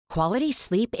Quality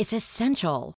sleep is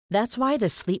essential. That's why the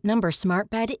Sleep Number Smart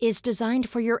Bed is designed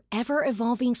for your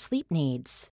ever-evolving sleep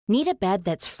needs. Need a bed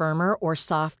that's firmer or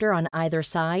softer on either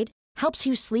side? Helps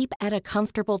you sleep at a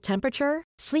comfortable temperature?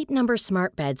 Sleep Number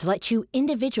Smart Beds let you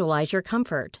individualize your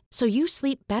comfort, so you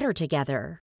sleep better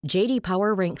together. J.D.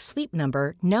 Power ranks Sleep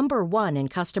Number number 1 in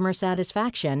customer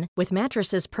satisfaction with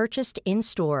mattresses purchased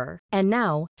in-store. And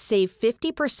now, save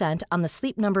 50% on the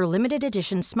Sleep Number Limited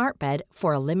Edition Smart Bed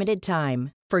for a limited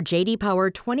time. For J.D. Power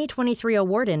 2023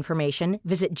 award information,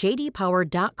 visit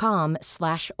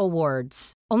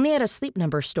jdpower.com/awards. Only at a Sleep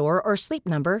Number store or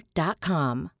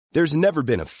sleepnumber.com. There's never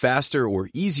been a faster or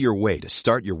easier way to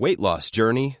start your weight loss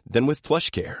journey than with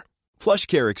PlushCare.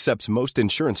 PlushCare accepts most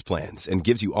insurance plans and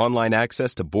gives you online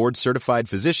access to board-certified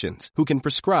physicians who can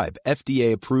prescribe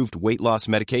FDA-approved weight loss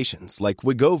medications like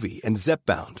Wegovy and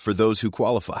Zepbound for those who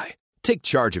qualify. Take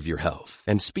charge of your health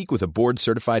and speak with a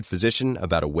board-certified physician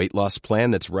about a weight loss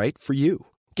plan that's right for you.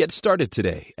 Get started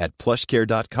today at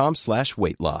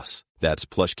plushcare.com/weight-loss. That's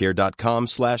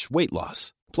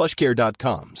plushcare.com/weight-loss.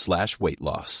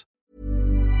 plushcare.com/weight-loss.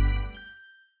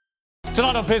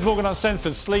 Tonight on Piers Morgan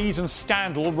Uncensored, sleaze and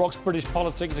scandal rocks British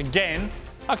politics again.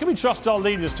 How can we trust our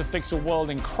leaders to fix a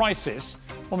world in crisis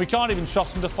when we can't even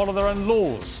trust them to follow their own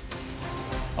laws?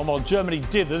 And while Germany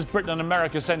dithers, Britain and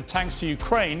America send tanks to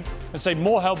Ukraine and say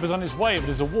more help is on its way. But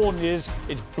as the war nears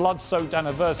its blood-soaked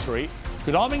anniversary,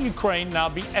 could arming Ukraine now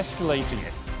be escalating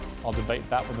it? I'll debate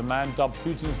that with the man dubbed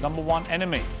Putin's #1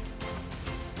 enemy.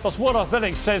 Plus, World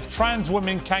Athletics says trans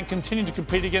women can continue to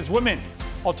compete against women.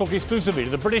 I'll talk exclusively to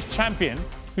the British champion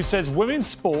who says women's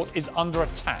sport is under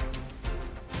attack.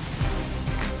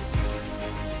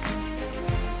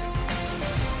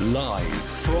 Live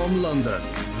from London,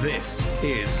 this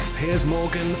is Piers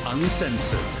Morgan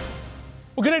Uncensored.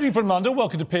 Well, good evening from London.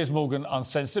 Welcome to Piers Morgan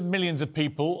Uncensored. Millions of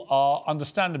people are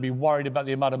understandably worried about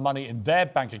the amount of money in their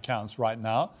bank accounts right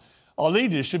now. Our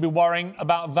leaders should be worrying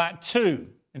about that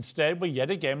too. Instead, we're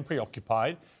yet again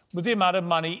preoccupied with the amount of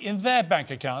money in their bank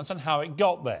accounts and how it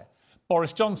got there.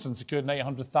 Boris Johnson secured an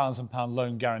 £800,000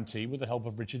 loan guarantee with the help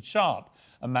of Richard Sharp,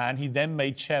 a man he then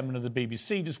made chairman of the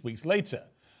BBC just weeks later.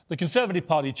 The Conservative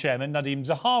Party chairman, Nadhim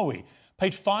Zahawi,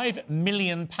 paid £5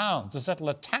 million to settle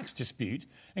a tax dispute,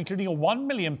 including a £1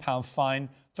 million fine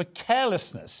for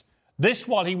carelessness. This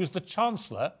while he was the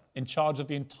Chancellor in charge of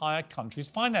the entire country's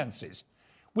finances.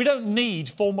 We don't need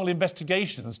formal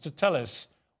investigations to tell us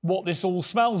what this all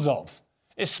smells of.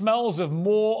 It smells of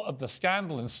more of the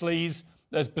scandal and sleaze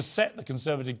that has beset the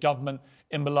Conservative government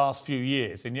in the last few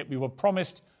years, and yet we were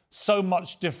promised so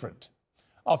much different.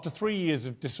 After 3 years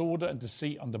of disorder and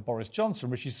deceit under Boris Johnson,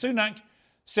 Rishi Sunak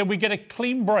said we get a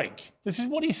clean break. This is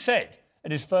what he said in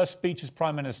his first speech as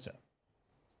Prime Minister.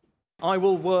 I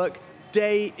will work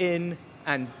day in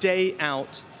and day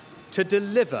out to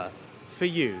deliver for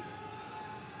you.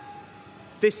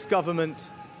 This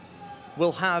government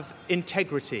will have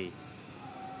integrity,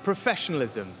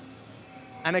 professionalism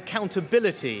and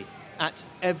accountability at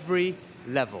every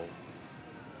level.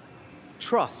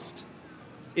 Trust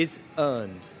is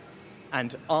earned,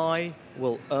 and I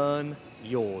will earn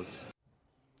yours.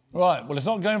 Right, well, it's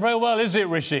not going very well, is it,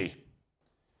 Rishi?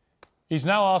 He's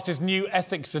now asked his new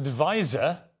ethics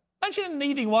advisor, imagine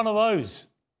needing one of those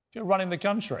if you're running the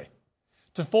country,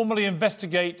 to formally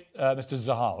investigate Mr.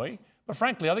 Zahawi. But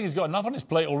frankly, I think he's got enough on his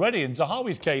plate already. In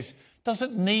Zahawi's case,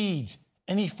 doesn't need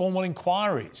any formal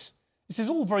inquiries. This is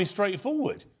all very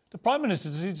straightforward. The Prime Minister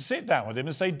just needs to sit down with him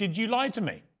and say, did you lie to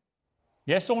me?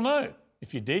 Yes or no?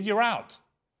 If you did, you're out.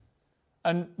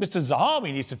 And Mr.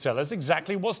 Zahawi needs to tell us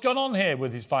exactly what's gone on here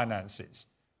with his finances.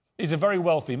 He's a very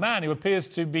wealthy man who appears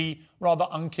to be rather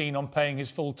unkeen on paying his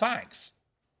full tax.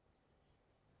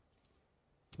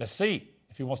 Let's see.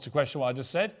 If he wants to question what I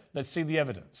just said, let's see the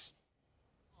evidence.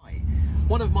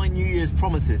 One of my New Year's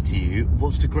promises to you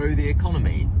was to grow the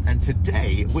economy, and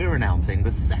today we're announcing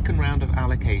the second round of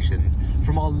allocations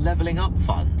from our Levelling Up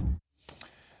Fund.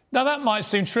 Now, that might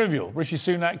seem trivial. Rishi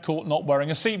Sunak caught not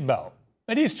wearing a seatbelt.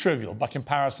 It is trivial by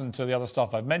comparison to the other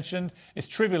stuff I've mentioned. It's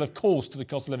trivial, of course, to the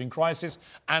cost of living crisis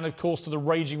and, of course, to the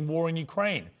raging war in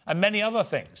Ukraine and many other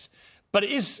things. But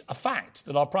it is a fact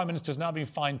that our Prime Minister has now been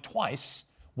fined twice,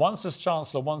 once as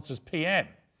Chancellor, once as PM.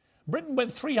 Britain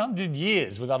went 300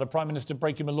 years without a Prime Minister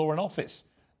breaking the law in office.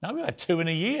 Now we've had 2 in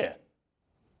a year.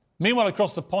 Meanwhile,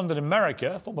 across the pond in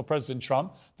America, former President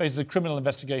Trump faces a criminal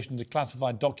investigation into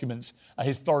classified documents at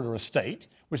his Florida estate,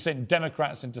 which sent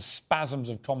Democrats into spasms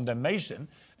of condemnation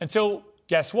until,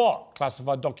 guess what?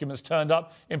 Classified documents turned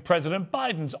up in President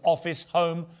Biden's office,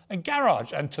 home and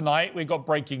garage. And tonight we've got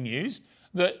breaking news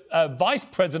that Vice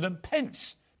President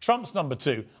Pence, Trump's number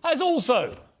 2, has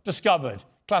also discovered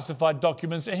classified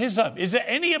documents at his home. Is there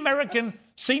any American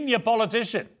senior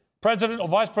politician, president or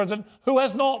vice president, who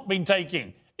has not been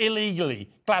taking illegally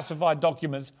classified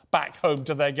documents back home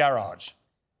to their garage?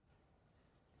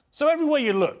 So everywhere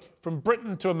you look, from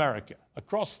Britain to America,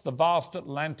 across the vast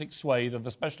Atlantic swathe of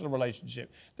the special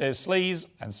relationship, there's sleaze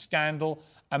and scandal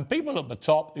and people at the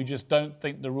top who just don't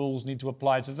think the rules need to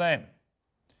apply to them.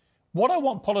 What I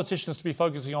want politicians to be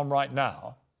focusing on right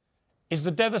now is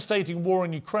the devastating war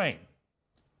in Ukraine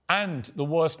and the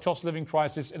worst cost-of-living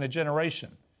crisis in a generation.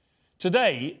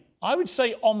 Today, I would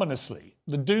say ominously,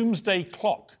 the doomsday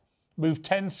clock moved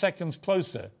 10 seconds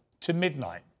closer to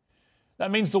midnight. That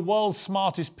means the world's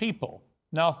smartest people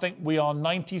now think we are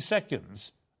 90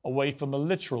 seconds away from a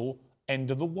literal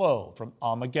end of the world, from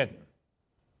Armageddon.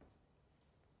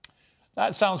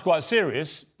 That sounds quite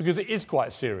serious, because it is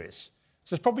quite serious.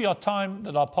 So it's probably our time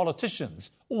that our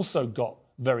politicians also got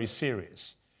very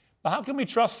serious. But how can we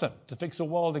trust them to fix a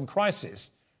world in crisis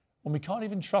when we can't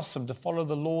even trust them to follow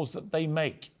the laws that they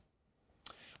make?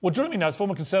 Well, joining me now is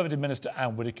former Conservative Minister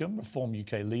Anne Widdecombe, Reform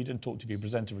UK leader and Talk TV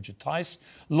presenter Richard Tice,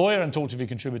 lawyer and Talk TV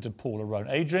contributor Paula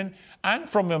Roan-Adrian, and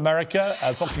from America,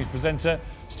 Fox News presenter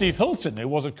Steve Hilton, who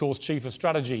was, of course, Chief of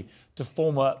Strategy to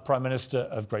former Prime Minister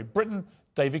of Great Britain,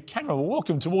 David Cameron. Well,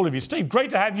 welcome to all of you. Steve,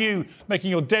 great to have you making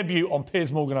your debut on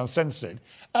Piers Morgan Uncensored.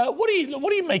 What do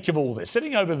you make of all this?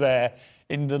 Sitting over there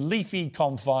in the leafy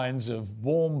confines of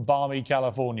warm, balmy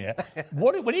California,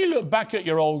 when you look back at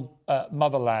your old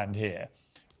motherland here,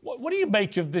 what do you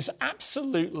make of this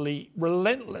absolutely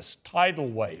relentless tidal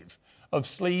wave of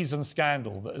sleaze and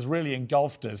scandal that has really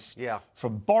engulfed us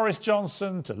from Boris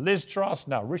Johnson to Liz Truss,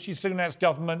 now Rishi Sunak's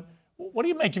government? What do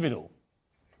you make of it all?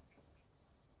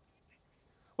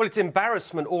 Well, it's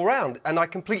embarrassment all round, and I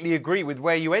completely agree with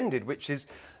where you ended, which is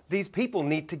these people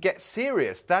need to get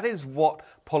serious. That is what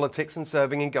politics and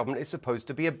serving in government is supposed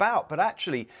to be about. But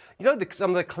actually, you know,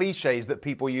 some of the cliches that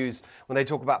people use when they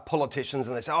talk about politicians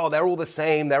and they say, oh, they're all the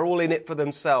same, they're all in it for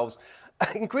themselves.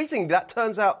 Increasingly, that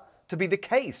turns out to be the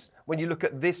case when you look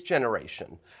at this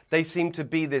generation. They seem to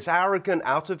be this arrogant,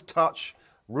 out-of-touch,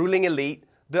 ruling elite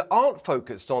that aren't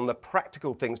focused on the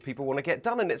practical things people want to get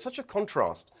done. And it's such a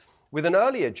contrast with an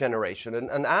earlier generation,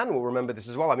 and Anne will remember this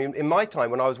as well. I mean, in my time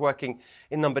when I was working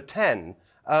in Number 10,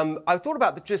 I thought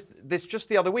about this just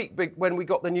the other week when we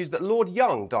got the news that Lord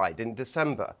Young died in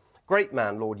December. Great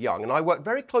man, Lord Young. And I worked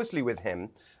very closely with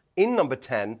him in Number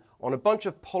 10 on a bunch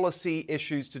of policy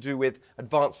issues to do with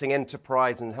advancing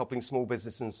enterprise and helping small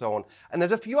business and so on. And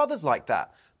there's a few others like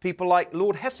that. People like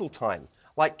Lord Heseltine,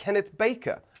 like Kenneth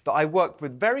Baker, that I worked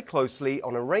with very closely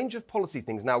on a range of policy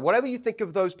things. Now, whatever you think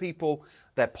of those people,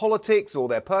 their politics or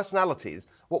their personalities,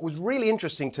 what was really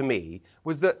interesting to me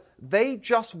was that they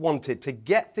just wanted to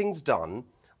get things done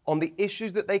on the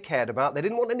issues that they cared about. They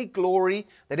didn't want any glory.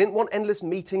 They didn't want endless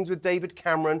meetings with David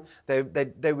Cameron.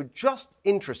 They were just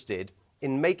interested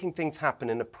in making things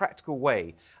happen in a practical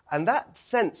way. And that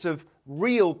sense of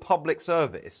real public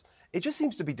service, it just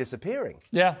seems to be disappearing.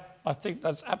 Yeah, I think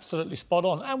that's absolutely spot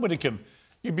on. Anne Widdecombe,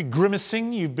 you've been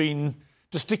grimacing, you've been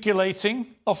gesticulating.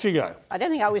 Off you go. I don't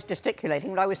think I was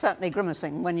gesticulating, but I was certainly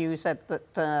grimacing when you said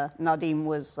that Nadeem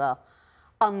was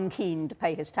unkeen to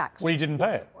pay his tax. Well, he didn't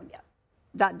pay it.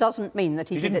 That doesn't mean that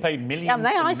he didn't pay millions. Yeah,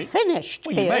 may I finish,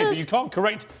 Well, Piers? you may, but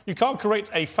you can't correct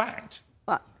a fact.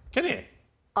 What? Can you?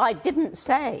 I didn't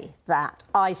say that.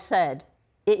 I said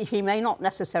he may not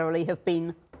necessarily have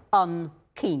been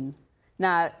unkeen.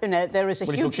 Now, you know, there is a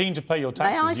Well, huge... if you're keen to pay your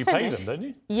taxes, you pay them, don't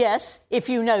you? Yes, if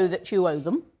you know that you owe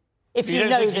them. If you don't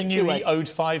know think that he knew you he owed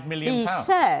 £5 million? He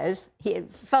says,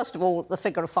 first of all, the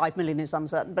figure of 5 million is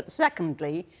uncertain, but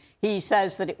secondly, he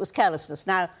says that it was carelessness.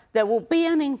 Now, there will be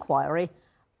an inquiry,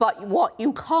 but what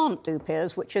you can't do,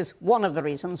 Piers, which is one of the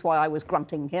reasons why I was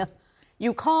grunting here,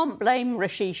 you can't blame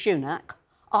Rishi Sunak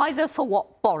either for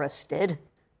what Boris did,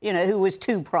 you know, who was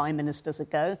 2 prime ministers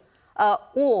ago,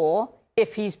 or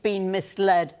if he's been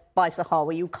misled by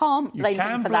Zahawi. You can't blame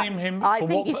him for that. You can blame him I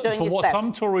think he's doing his for what best.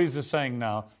 some Tories are saying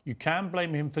now. You can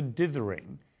blame him for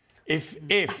dithering if,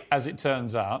 as it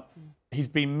turns out, he's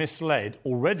been misled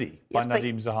already by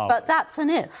Nadeem Zahawi. But that's an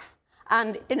if.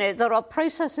 And, you know, there are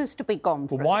processes to be gone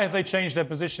through. But why have they changed their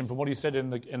position from what he said in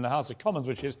the House of Commons,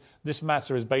 which is this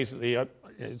matter is basically,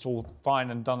 it's all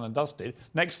fine and done and dusted.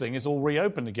 Next thing, it's all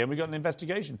reopened again. We've got an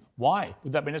investigation. Why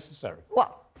would that be necessary?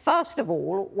 Well, first of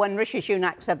all, when Rishi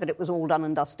Sunak said that it was all done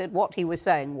and dusted, what he was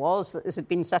saying was that this had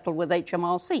been settled with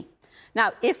HMRC.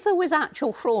 Now, if there was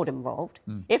actual fraud involved,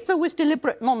 if there was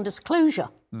deliberate non-disclosure,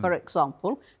 for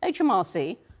example,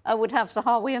 HMRC would have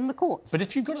Zahawi in the courts. But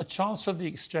if you've got a Chancellor of the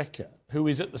Exchequer who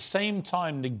is at the same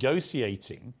time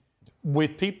negotiating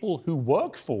with people who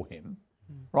work for him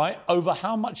right, over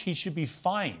how much he should be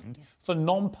fined for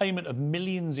non-payment of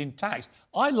millions in tax.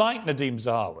 I like Nadeem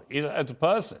Zahawi as a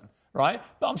person, right?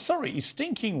 But I'm sorry, he's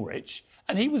stinking rich,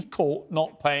 and he was caught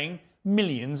not paying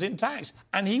millions in tax,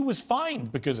 and he was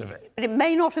fined because of it. But it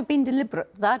may not have been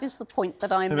deliberate. That is the point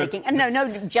that I'm making. And no,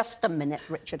 just a minute,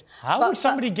 Richard. How would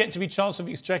somebody get to be Chancellor of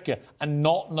the Exchequer and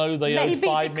not know they owe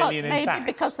 $5 million in tax? Maybe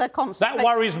because they're concentrating. That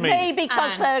worries me. Maybe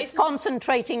because they're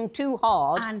concentrating too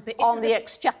hard on the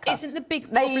Exchequer. Isn't the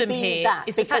big problem here?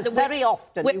 Is because very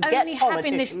often you get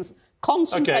politicians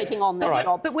concentrating on their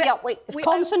job. But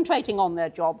concentrating on their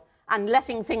job and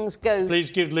letting things go. Please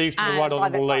give leave to the right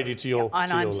honourable lady to your And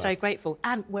I'm so left. grateful.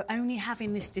 And we're only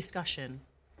having this discussion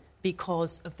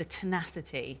because of the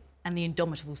tenacity and the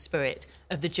indomitable spirit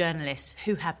of the journalists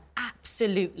who have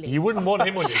absolutely... You wouldn't want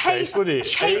him on your case, would you?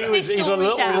 He's a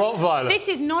little Rottweiler. This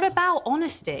is not about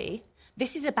honesty.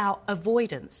 This is about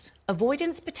avoidance.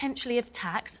 Avoidance potentially of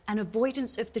tax and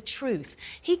avoidance of the truth.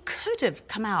 He could have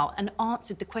come out and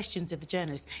answered the questions of the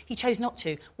journalists. He chose not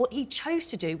to. What he chose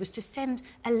to do was to send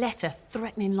a letter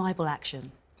threatening libel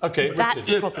action. OK, that's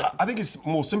the problem. I think it's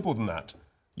more simple than that.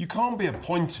 You can't be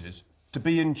appointed to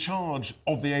be in charge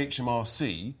of the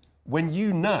HMRC when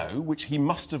you know, which he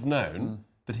must have known,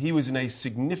 that he was in a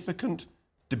significant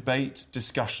debate,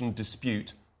 discussion,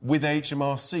 dispute with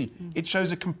HMRC. It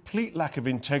shows a complete lack of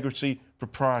integrity,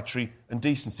 propriety and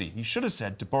decency. He should have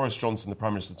said to Boris Johnson, the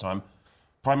Prime Minister at the time,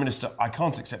 Prime Minister, I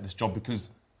can't accept this job because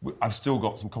I've still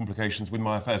got some complications with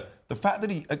my affairs. The fact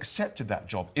that he accepted that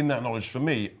job in that knowledge, for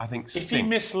me, I think stinks. If he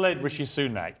misled Rishi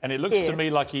Sunak, and it looks to me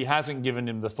like he hasn't given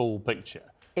him the full picture,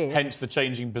 hence the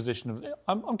changing position of...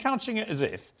 I'm counting it as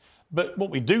if. But what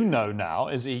we do know now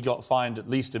is he got fined at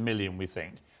least $1 million, we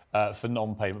think, for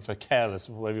non-payment, for careless,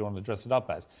 whatever you want to dress it up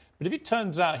as. But if it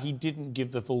turns out he didn't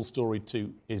give the full story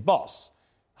to his boss,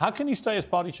 how can he stay as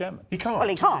party chairman? He can't. Well,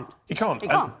 he can't. He can't. He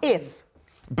can't.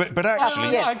 But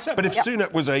actually, but if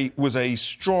Sunak was a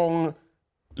strong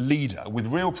leader with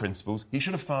real principles, he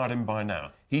should have fired him by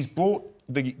now. He's brought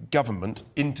the government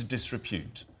into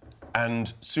disrepute,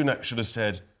 and Sunak should have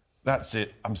said, "That's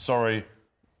it. I'm sorry.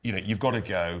 You know, you've got to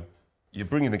go. You're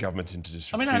bringing the government into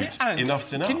disrepute.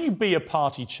 Enough's enough." Can you be a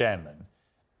party chairman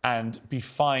and be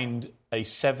fined a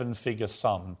 7-figure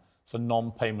sum for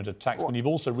non-payment of tax when you've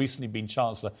also recently been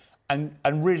Chancellor and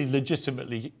really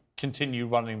legitimately continue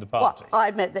running the party? Well, I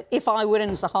admit that if I were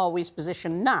in Zahawi's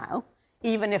position now,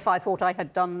 even if I thought I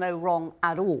had done no wrong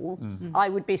at all, I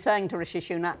would be saying to Rishi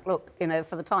Sunak, look, you know,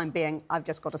 for the time being, I've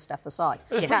just got to step aside.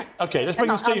 Let's bring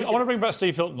in Steve. I want to bring back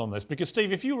Steve Hilton on this because,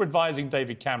 Steve, if you were advising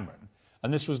David Cameron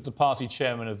and this was the party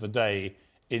chairman of the day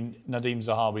in Nadeem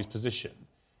Zahawi's position,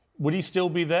 would he still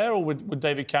be there or would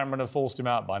David Cameron have forced him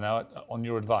out by now on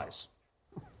your advice?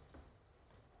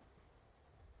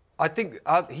 I think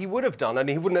he would have done, and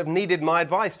he wouldn't have needed my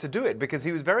advice to do it because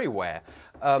he was very aware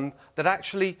that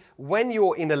actually when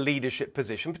you're in a leadership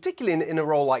position, particularly in a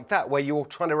role like that where you're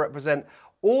trying to represent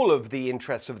all of the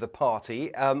interests of the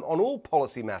party on all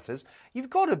policy matters, you've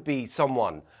got to be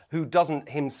someone who doesn't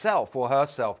himself or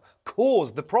herself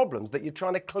cause the problems that you're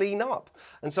trying to clean up.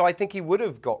 And so I think he would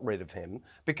have got rid of him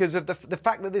because of the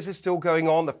fact that this is still going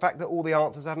on, the fact that all the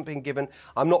answers haven't been given.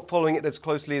 I'm not following it as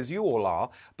closely as you all are,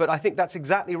 but I think that's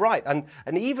exactly right.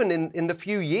 And even in the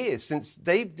few years since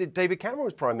David Cameron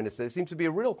was Prime Minister, there seems to be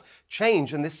a real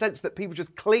change in this sense that people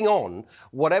just cling on,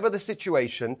 whatever the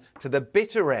situation, to the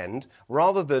bitter end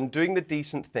rather than doing the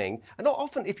decent thing. And not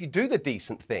often, if you do the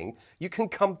decent thing, you can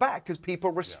come back because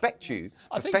people respect you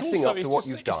for fessing up to what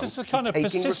you've done. It's a kind of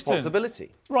taking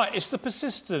responsibility. Right, it's the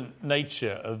persistent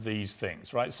nature of these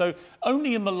things, right? So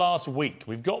only in the last week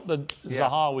we've got the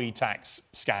Zahawi tax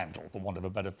scandal, for want of a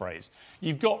better phrase.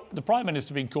 You've got the Prime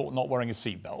Minister being caught not wearing a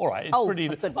seatbelt. All right,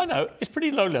 I know, it's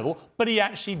pretty low level, but he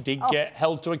actually did get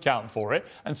held to account for it.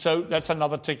 And so that's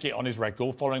another ticket on his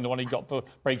record following the one he got for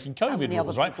breaking COVID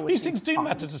rules, right? These things do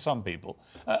matter to some people.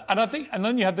 And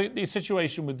then you have the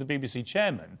situation with the BBC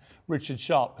chairman, Richard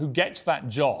Sharp, who gets that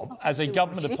job as a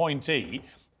government appointee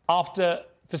after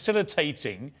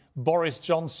facilitating Boris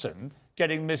Johnson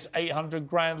getting this 800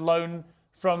 grand loan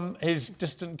from his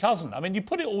distant cousin. I mean, you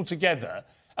put it all together,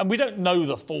 and we don't know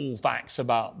the full facts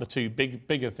about the two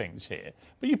bigger things here,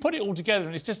 but you put it all together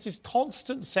and it's just this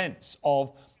constant sense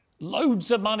of loads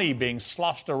of money being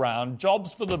slushed around,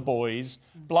 jobs for the boys,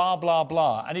 blah, blah,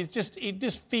 blah. And it just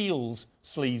feels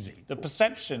sleazy. The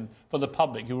perception for the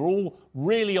public, who are all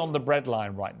really on the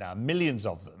breadline right now, millions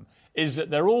of them, is that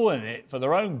they're all in it for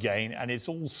their own gain and it's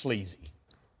all sleazy.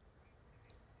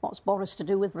 What's Boris to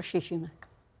do with Rishi Sunak?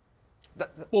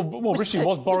 Well, Rishi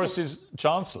was Boris's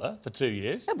Chancellor for 2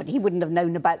 years. No, but he wouldn't have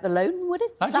known about the loan, would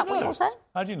he? Is that what you're saying?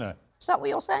 How do you know? Is that what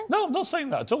you're saying? No, I'm not saying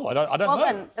that at all. I don't Well, know.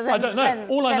 then I don't know. then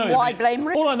why blame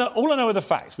Richard? All I know are the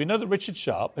facts. We know that Richard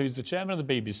Sharp, who's the chairman of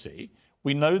the BBC,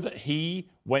 we know that he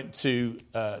went to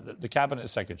the cabinet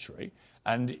secretary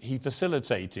and he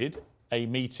facilitated a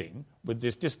meeting with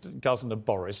this distant cousin of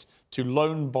Boris to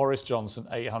loan Boris Johnson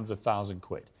 800,000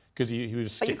 quid. Because he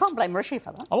was skipped. But you can't blame Rishi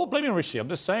for that. I'm not blaming Rishi. I'm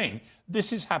just saying this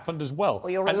has happened as well. Or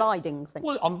you're aligning things.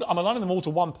 Well, I'm aligning them all to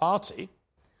one party.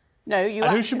 No, you.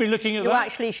 And who should be looking at that? You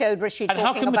actually showed Rishi And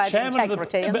talking about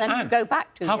integrity, and then you go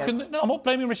back to years. No, I'm not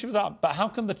blaming Rishi for that. But how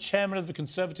can the chairman of the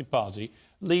Conservative Party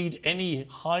lead any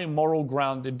high moral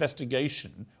ground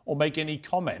investigation or make any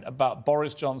comment about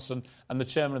Boris Johnson and the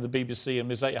chairman of the BBC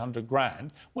and his 800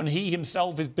 grand when he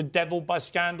himself is bedeviled by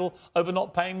scandal over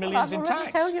not paying millions in tax? I've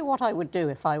already told you what I would do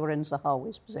if I were in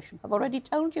Zahawi's position. I've already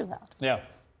told you that. Yeah.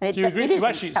 And Do you agree?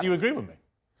 You agree with me?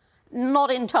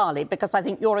 Not entirely, because I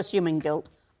think you're assuming guilt.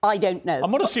 I don't know.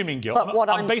 I'm not assuming guilt. But what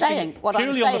I'm I'm basing saying, it what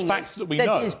purely I'm on saying the facts is that we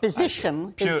know. his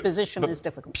position is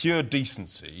difficult. Pure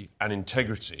decency and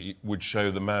integrity would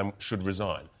show the man should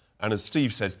resign. And as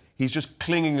Steve says, he's just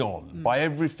clinging on by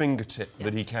every fingertip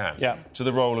that he can to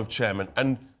the role of chairman.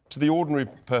 And to the ordinary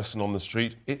person on the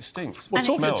street, it stinks. Well,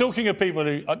 talking of people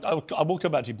who... I will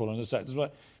come back to you, Paul, in a sec. Just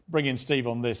bring in Steve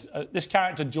on this. This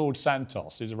character, George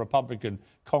Santos, who's a Republican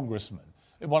congressman,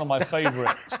 one of my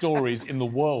favourite stories in the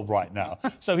world right now.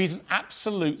 So he's an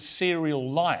absolute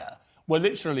serial liar, where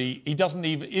literally he doesn't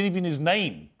even his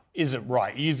name isn't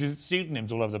right. He uses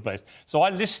pseudonyms all over the place. So I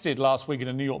listed last week in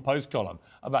a New York Post column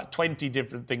about 20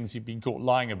 different things he'd been caught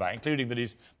lying about, including that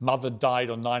his mother died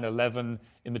on 9/11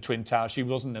 in the Twin Towers. She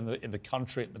wasn't in the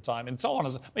country at the time, and so on. I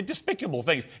mean, despicable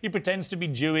things. He pretends to be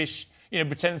Jewish,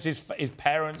 pretends his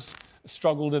parents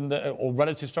struggled or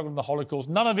relatives struggled in the Holocaust.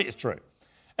 None of it is true.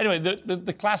 Anyway,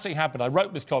 the classic happened. I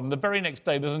wrote this column. The very next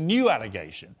day, there's a new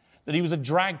allegation that he was a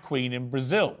drag queen in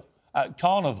Brazil at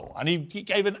Carnival. And he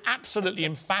gave an absolutely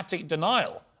emphatic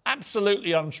denial.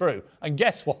 Absolutely untrue. And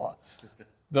guess what?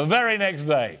 The very next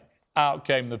day, out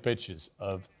came the pictures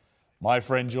of my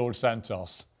friend George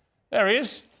Santos. There he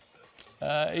is.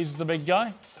 He's the big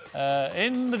guy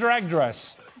in the drag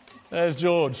dress. There's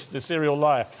George, the serial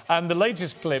liar. And the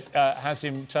latest clip has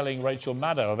him telling Rachel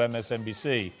Maddow of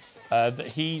MSNBC that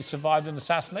he survived an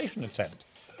assassination attempt.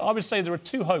 I would say there are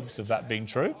two hopes of that being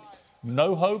true.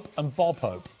 No Hope and Bob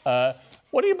Hope.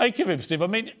 What do you make of him, Steve? I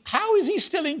mean, how is he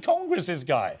still in Congress, this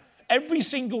guy? Every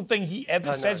single thing he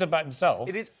ever says about himself,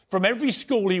 from every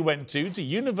school he went to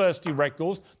university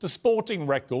records, to sporting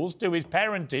records, to his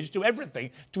parentage, to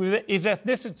everything, to his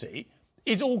ethnicity,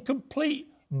 is all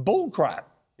complete bullcrap.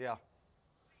 Yeah.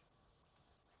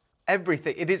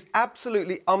 Everything. It is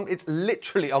absolutely... it's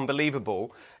literally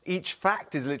unbelievable. Each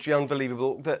fact is literally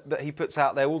unbelievable that he puts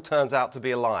out there all turns out to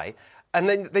be a lie. And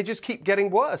then they just keep getting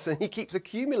worse, and he keeps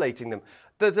accumulating them.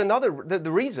 There's another...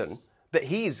 The reason that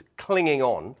he's clinging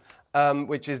on,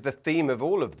 which is the theme of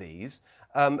all of these,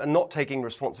 and not taking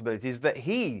responsibility, is that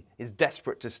he is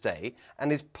desperate to stay,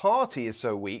 and his party is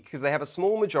so weak because they have a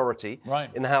small majority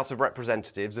in the House of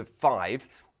Representatives of 5.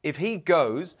 If he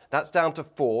goes, that's down to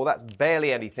 4. That's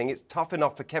barely anything. It's tough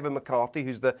enough for Kevin McCarthy,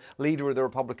 who's the leader of the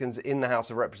Republicans in the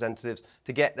House of Representatives,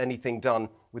 to get anything done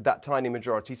with that tiny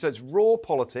majority. So it's raw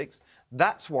politics.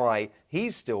 That's why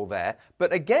he's still there.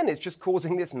 But again, it's just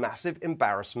causing this massive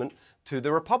embarrassment to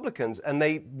the Republicans. And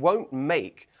they won't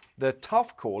make the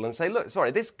tough call and say, look,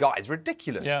 sorry, this guy's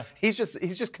ridiculous. Yeah. He's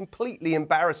just completely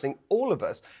embarrassing all of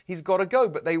us. He's got to go.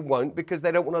 But they won't, because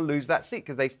they don't want to lose that seat,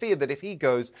 because they fear that if he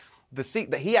goes, the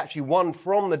seat that he actually won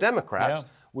from the Democrats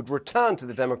would return to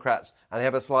the Democrats and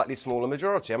have a slightly smaller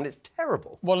majority. I mean, it's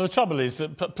terrible. Well, the trouble is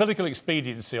that political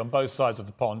expediency on both sides of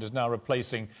the pond is now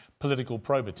replacing political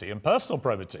probity and personal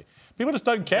probity. People just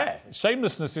don't care.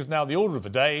 Shamelessness is now the order of the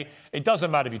day. It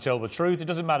doesn't matter if you tell the truth. It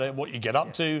doesn't matter what you get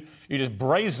up to. You just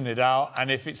brazen it out.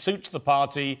 And if it suits the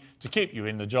party to keep you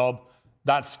in the job,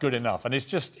 that's good enough. And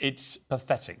it's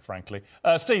pathetic, frankly.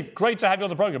 Steve, great to have you on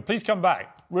the programme. Please come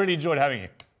back. Really enjoyed having you.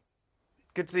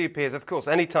 Good to see you, Piers, of course.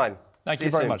 Anytime. Thank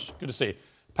you very much. Good to see you.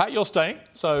 Pat, you're staying,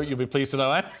 so you'll be pleased to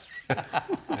know, Anne.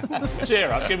 Cheer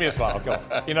up. Give me a smile. Go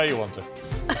on. You know you want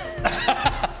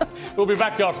to. We'll be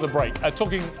back after the break.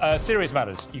 Talking serious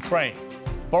matters. Ukraine.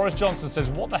 Boris Johnson says,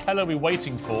 what the hell are we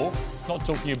waiting for? Not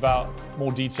talking about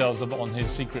more details on his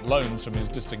secret loans from his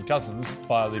distant cousins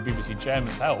via the BBC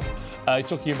chairman's help. He's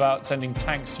talking about sending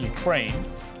tanks to Ukraine.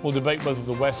 We'll debate whether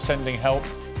the West sending help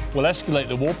will escalate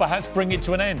the war, perhaps bring it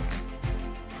to an end.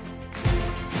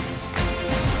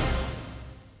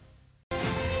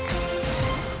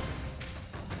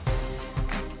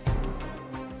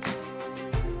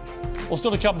 Well,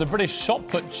 still to come, the British shot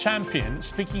put champion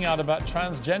speaking out about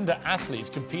transgender athletes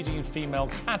competing in female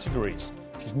categories.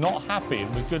 She's not happy,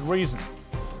 and with good reason.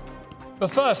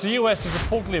 But first, the US is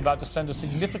reportedly about to send a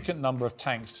significant number of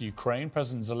tanks to Ukraine.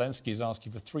 President Zelensky is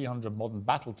asking for 300 modern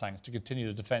battle tanks to continue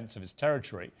the defence of its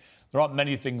territory. There aren't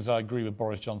many things I agree with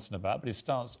Boris Johnson about, but his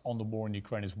stance on the war in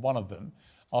Ukraine is one of them.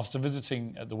 After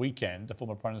visiting at the weekend, the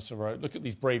former Prime Minister wrote, "Look at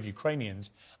these brave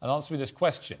Ukrainians and answer me this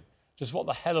question. Just what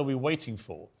the hell are we waiting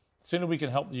for? The sooner we can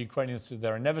help the Ukrainians to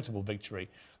their inevitable victory,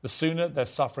 the sooner their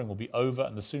suffering will be over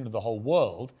and the sooner the whole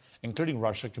world, including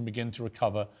Russia, can begin to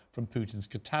recover from Putin's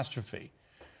catastrophe."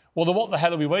 Well, the what the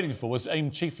hell are we waiting for was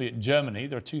aimed chiefly at Germany.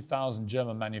 There are 2,000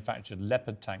 German-manufactured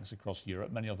Leopard tanks across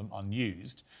Europe, many of them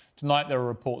unused. Tonight there are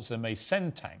reports they may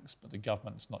send tanks, but the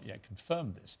government has not yet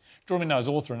confirmed this. Joining me now is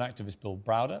author and activist Bill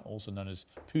Browder, also known as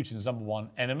Putin's number one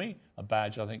enemy, a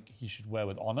badge I think he should wear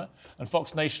with honour, and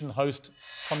Fox Nation host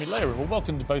Tommy Lehrer. Well,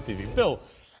 welcome to both of you. Bill,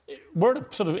 we're at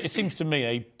a sort of, it seems to me,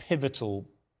 a pivotal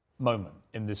moment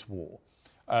in this war.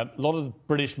 A lot of the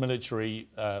British military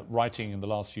writing in the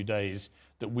last few days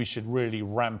that we should really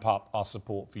ramp up our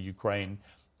support for Ukraine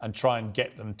and try and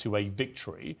get them to a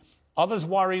victory. Others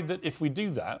worry that if we do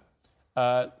that,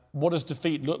 what does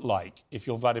defeat look like if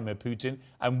you're Vladimir Putin,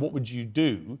 and what would you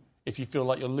do if you feel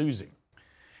like you're losing?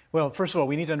 Well, first of all,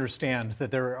 we need to understand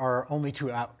that there are only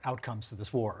two outcomes to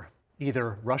this war.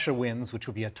 Either Russia wins, which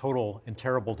would be a total and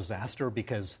terrible disaster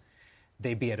because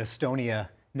they'd be at Estonia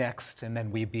next, and then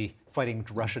we'd be fighting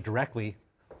Russia directly,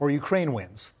 or Ukraine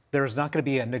wins. There is not going to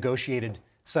be a negotiated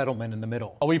settlement in the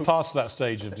middle. Are we past that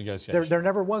stage of negotiation? There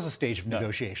never was a stage of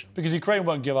negotiation. Because Ukraine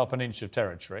won't give up an inch of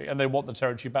territory, and they want the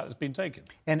territory back that's been taken.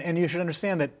 And you should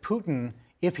understand that Putin,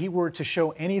 if he were to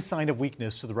show any sign of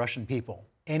weakness to the Russian people,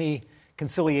 any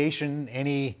conciliation,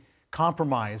 any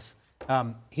compromise,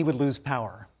 he would lose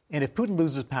power. And if Putin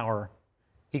loses power,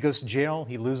 he goes to jail,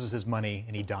 he loses his money,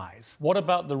 and he dies. What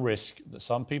about the risk that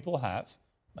some people have,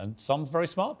 and some very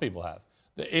smart people have,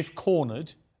 that if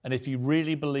cornered, and if he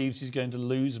really believes he's going to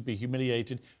lose and be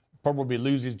humiliated, probably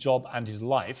lose his job and his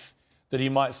life, that he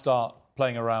might start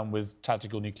playing around with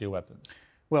tactical nuclear weapons?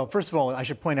 Well, first of all, I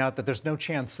should point out that there's no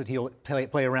chance that he'll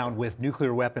play around with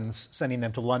nuclear weapons, sending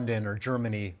them to London or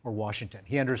Germany or Washington.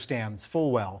 He understands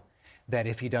full well that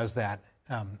if he does that,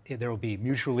 there will be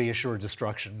mutually assured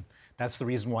destruction. That's the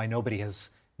reason why nobody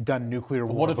has done nuclear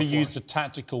war. What if he before. used a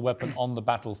tactical weapon on the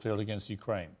battlefield against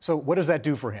Ukraine? So what does that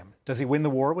do for him? Does he win the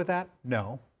war with that?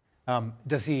 No.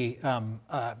 Does he,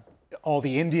 all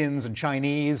the Indians and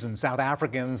Chinese and South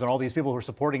Africans and all these people who are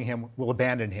supporting him will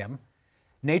abandon him.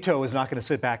 NATO is not going to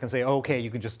sit back and say, oh, okay, you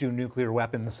can just do nuclear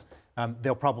weapons.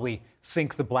 They'll probably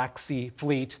sink the Black Sea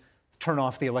fleet, turn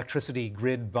off the electricity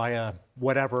grid via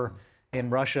whatever in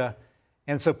Russia.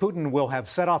 And so Putin will have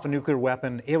set off a nuclear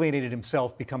weapon, alienated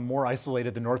himself, become more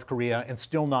isolated than North Korea, and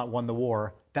still not won the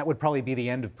war. That would probably be the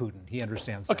end of Putin. He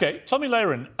understands that. OK, Tommy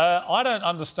Lehrer, I don't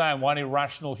understand why any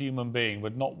rational human being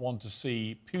would not want to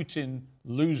see Putin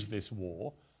lose this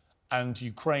war and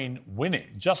Ukraine win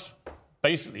it. Just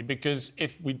basically because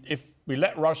if we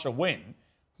let Russia win,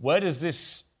 where does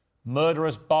this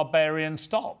murderous barbarian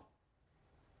stop?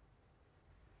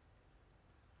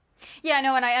 Yeah,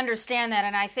 no, and I understand that,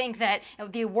 and I think that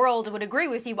the world would agree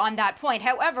with you on that point.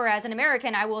 However, as an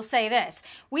American, I will say this.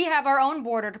 We have our own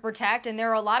border to protect, and there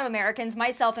are a lot of Americans,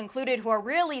 myself included, who are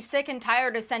really sick and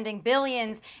tired of sending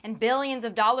billions and billions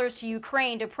of dollars to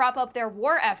Ukraine to prop up their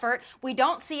war effort. We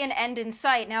don't see an end in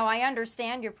sight. Now, I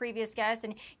understand your previous guest,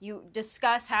 and you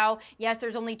discuss how, yes,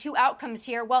 there's only two outcomes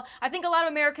here. Well, I think a lot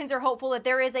of Americans are hopeful that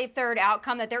there is a third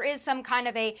outcome, that there is some kind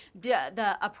of a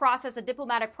process, a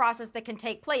diplomatic process that can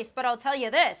take place. But I'll tell you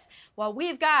this, while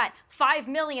we've got 5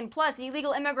 million plus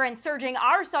illegal immigrants surging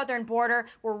our southern border,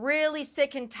 we're really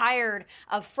sick and tired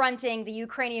of fronting the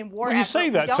Ukrainian war effort. You say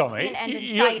that, we don't Tommy. See an end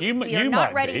in sight. We are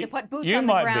not ready to put boots on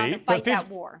the ground to fight that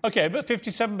war. OK, but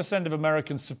 57% of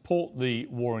Americans support the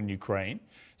war in Ukraine.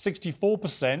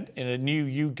 64% in a new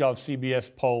YouGov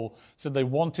CBS poll said they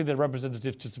wanted their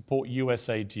representatives to support US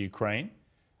aid to Ukraine.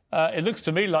 It looks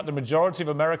to me like the majority of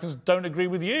Americans don't agree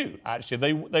with you,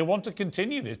 actually. They want to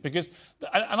continue this because...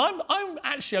 And I'm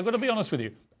actually, I've got to be honest with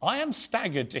you, I am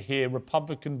staggered to hear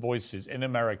Republican voices in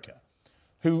America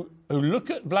who look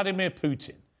at Vladimir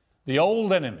Putin, the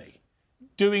old enemy,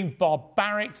 doing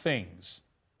barbaric things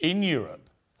in Europe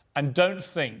and don't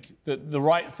think that the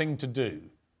right thing to do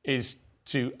is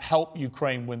to help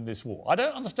Ukraine win this war. I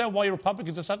don't understand why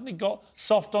Republicans have suddenly got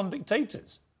soft on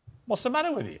dictators. What's the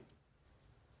matter with you?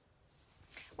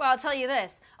 Well, I'll tell you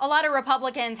this. A lot of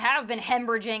Republicans have been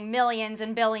hemorrhaging millions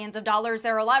and billions of dollars.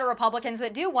 There are a lot of Republicans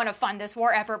that do want to fund this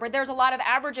war effort, but there's a lot of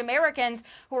average Americans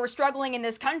who are struggling in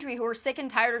this country who are sick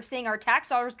and tired of seeing our tax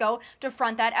dollars go to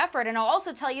front that effort. And I'll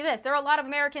also tell you this. There are a lot of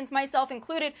Americans, myself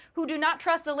included, who do not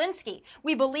trust Zelensky.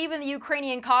 We believe in the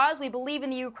Ukrainian cause. We believe in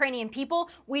the Ukrainian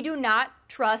people. We do not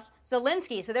trust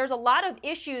Zelensky. So there's a lot of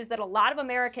issues that a lot of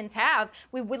Americans have.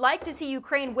 We would like to see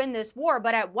Ukraine win this war,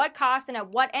 but at what cost and at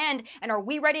what end? And are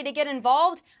we ready to get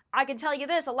involved? I can tell you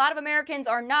this, a lot of Americans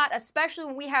are not, especially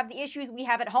when we have the issues we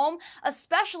have at home,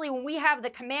 especially when we have the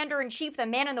commander-in-chief, the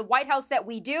man in the White House that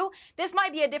we do. This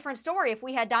might be a different story if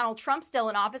we had Donald Trump still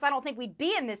in office. I don't think we'd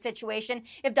be in this situation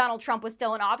if Donald Trump was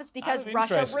still in office because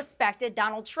Russia respected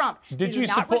Donald Trump. Did you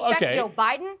not support respect Joe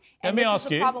Biden, and this is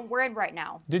the you, problem we're in right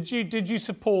now. Did you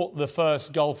support the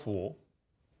first Gulf War?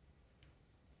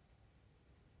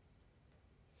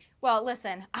 Well,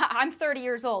 listen, I'm 30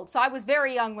 years old, so I was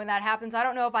very young when that happened. So I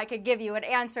don't know if I could give you an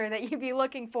answer that you'd be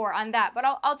looking for on that. But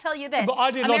I'll tell you this. But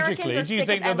ideologically, do you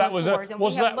think that was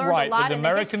that right, that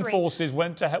American forces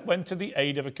went to the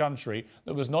aid of a country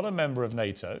that was not a member of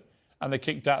NATO and they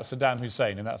kicked out Saddam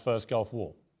Hussein in that first Gulf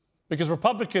War? Because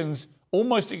Republicans,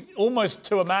 almost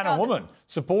to a man and woman,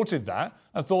 supported that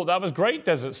and thought that was great,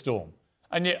 Desert Storm.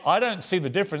 And yet I don't see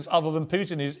the difference other than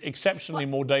Putin is exceptionally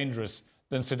more dangerous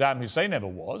than Saddam Hussein ever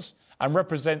was, and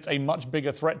represents a much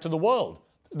bigger threat to the world,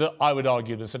 that I would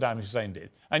argue, than Saddam Hussein did.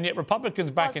 And yet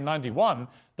Republicans back in 91,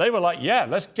 they were like, yeah,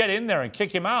 let's get in there and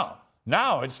kick him out.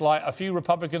 Now it's like a few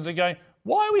Republicans are going,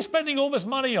 why are we spending all this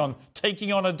money on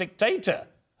taking on a dictator?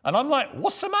 And I'm like,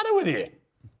 what's the matter with you?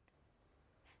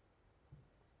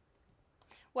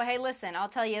 Well, hey, listen, I'll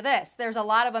tell you this. There's a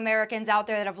lot of Americans out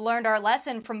there that have learned our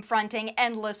lesson from fronting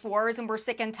endless wars, and we're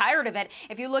sick and tired of it.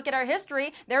 If you look at our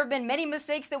history, there have been many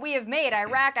mistakes that we have made.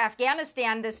 Iraq,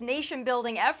 Afghanistan, this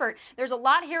nation-building effort. There's a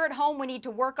lot here at home we need to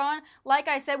work on. Like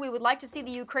I said, we would like to see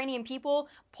the Ukrainian people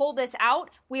pull this out.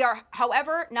 We are,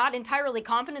 however, not entirely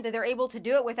confident that they're able to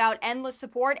do it without endless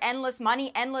support, endless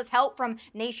money, endless help from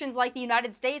nations like the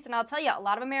United States. And I'll tell you, a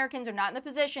lot of Americans are not in the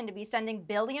position to be sending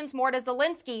billions more to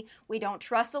Zelensky. We don't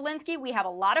trust Zelensky. We have a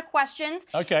lot of questions.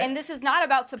 Okay. And this is not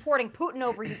about supporting Putin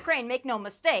over Ukraine. Make no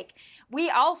mistake.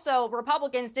 We also,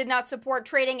 Republicans, did not support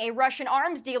trading a Russian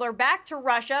arms dealer back to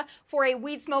Russia for a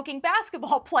weed-smoking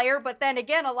basketball player. But then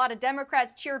again, a lot of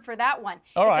Democrats cheered for that one.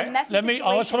 All right. Let me.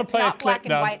 I just want to play a clip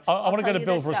now. I want to go to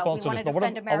Bill for response to this. But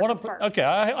I want to. Okay,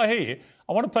 I hear you.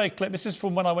 I want to play a clip. This is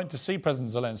from when I went to see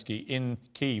President Zelensky in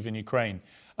Kyiv in Ukraine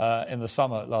in the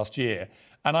summer last year.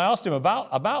 And I asked him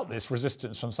about this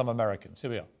resistance from some Americans. Here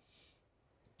we are.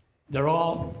 There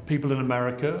are people in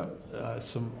America,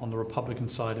 some on the Republican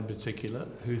side in particular,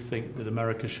 who think that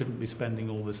America shouldn't be spending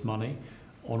all this money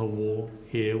on a war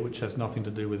here, which has nothing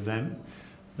to do with them.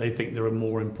 They think there are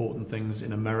more important things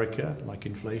in America, like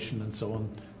inflation and so on,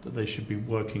 that they should be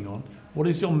working on. What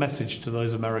is your message to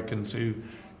those Americans who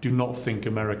do not think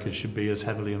America should be as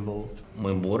heavily involved?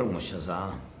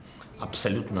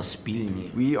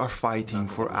 We are fighting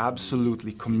for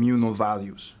absolutely communal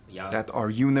values that are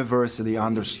universally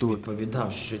understood.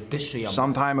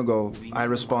 Some time ago, I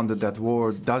responded that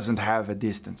war doesn't have a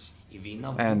distance.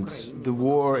 And the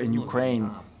war in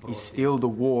Ukraine is still the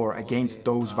war against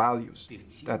those values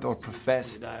that are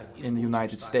professed in the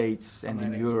United States and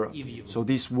in Europe. So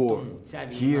this war,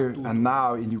 here and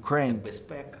now in Ukraine,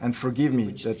 and forgive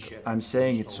me that I'm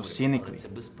saying it so cynically,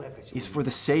 is for the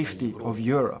safety of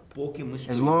Europe.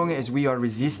 As long as we are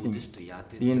resisting,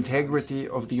 the integrity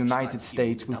of the United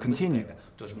States will continue.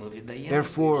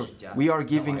 Therefore, we are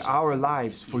giving our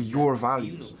lives for your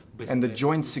values and the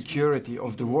joint security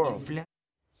of the world.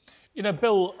 You know,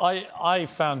 Bill, I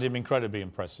found him incredibly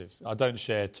impressive. I don't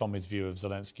share Tommy's view of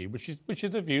Zelensky, which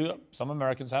is a view that some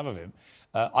Americans have of him.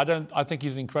 I think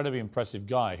he's an incredibly impressive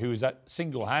guy who has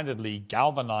single-handedly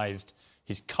galvanized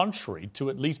his country to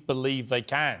at least believe they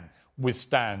can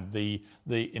withstand the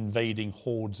invading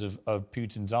hordes of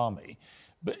Putin's army.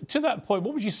 But to that point,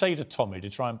 what would you say to Tommy to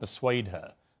try and persuade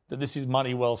her that this is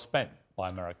money well spent by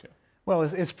America? Well,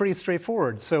 it's pretty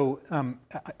straightforward. So,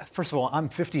 first of all, I'm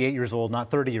 58 years old,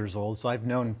 not 30 years old, so I've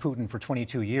known Putin for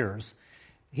 22 years.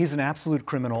 He's an absolute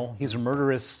criminal. He's a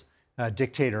murderous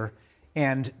dictator.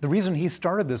 And the reason he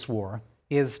started this war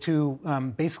is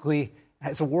to basically,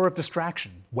 it's a war of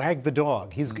distraction, wag the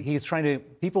dog. He's trying to,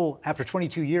 people after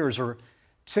 22 years are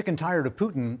sick and tired of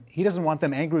Putin. He doesn't want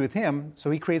them angry with him, so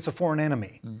he creates a foreign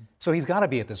enemy. So he's got to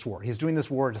be at this war. He's doing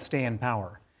this war to stay in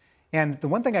power. And the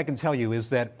one thing I can tell you is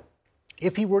that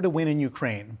if he were to win in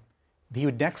Ukraine, he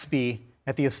would next be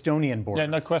at the Estonian border. Yeah,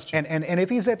 no question. And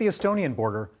if he's at the Estonian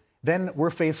border, then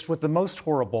we're faced with the most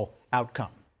horrible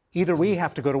outcome. Either we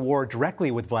have to go to war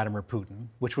directly with Vladimir Putin,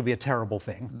 which would be a terrible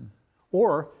thing,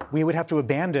 or we would have to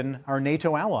abandon our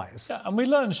NATO allies. Yeah, and we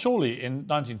learned, surely, in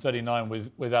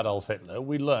 1939 with Adolf Hitler,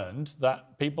 we learned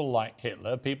that people like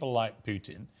Hitler, people like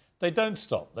Putin, they don't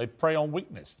stop. They prey on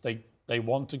weakness. They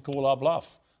want to call our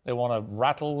bluff. They want to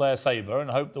rattle their saber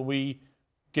and hope that we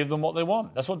give them what they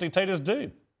want. That's what dictators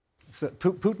do. So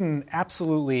Putin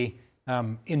absolutely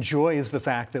enjoys the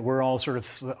fact that we're all sort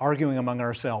of arguing among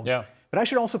ourselves. Yeah. But I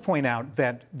should also point out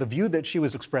that the view that she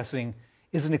was expressing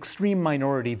is an extreme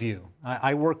minority view.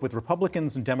 I work with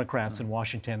Republicans and Democrats in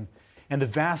Washington, and the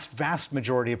vast, vast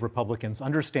majority of Republicans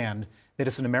understand that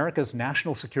it's in America's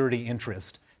national security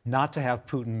interest not to have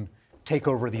Putin take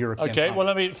over the European Okay,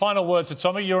 well, final word to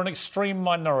Tommy. You're an extreme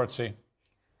minority.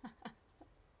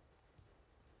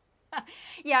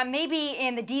 Yeah, maybe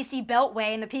in the D.C.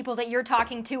 Beltway and the people that you're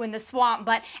talking to in the swamp,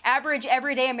 but average,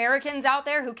 everyday Americans out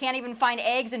there who can't even find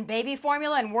eggs and baby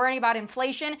formula and worrying about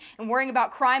inflation and worrying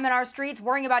about crime in our streets,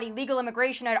 worrying about illegal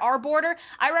immigration at our border,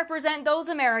 I represent those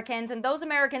Americans, and those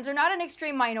Americans are not an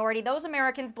extreme minority. Those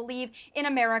Americans believe in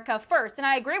America first. And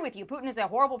I agree with you. Putin is a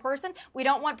horrible person. We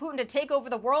don't want Putin to take over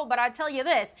the world, but I tell you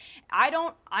this,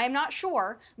 I'm not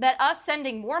sure that us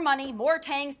sending more money, more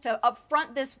tanks to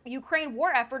upfront this Ukraine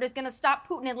war effort is going to stop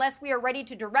Putin unless we are ready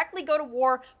to directly go to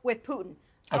war with Putin.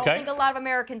 I don't think a lot of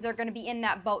Americans are going to be in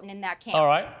that boat and in that camp. All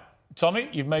right. Tommy,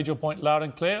 you've made your point loud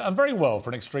and clear, and very well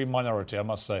for an extreme minority, I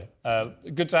must say.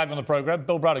 Good to have you on the programme.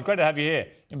 Bill Browder, great to have you here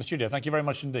in the studio. Thank you very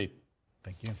much indeed.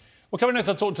 Thank you. Well, coming next,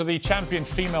 I'll talk to the champion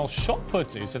female shot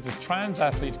putter who says if trans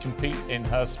athletes compete in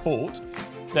her sport,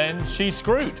 then she's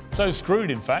screwed. So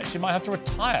screwed, in fact, she might have to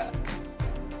retire.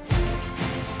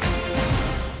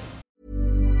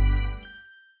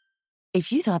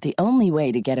 If you thought the only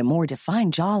way to get a more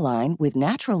defined jawline with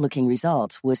natural-looking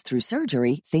results was through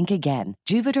surgery, think again.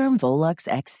 Juvederm Volux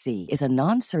XC is a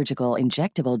non-surgical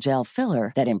injectable gel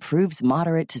filler that improves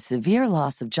moderate to severe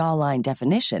loss of jawline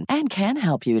definition and can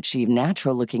help you achieve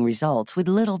natural-looking results with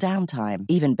little downtime.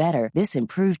 Even better, this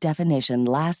improved definition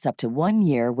lasts up to 1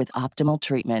 year with optimal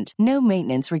treatment. No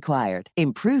maintenance required.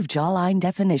 Improve jawline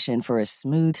definition for a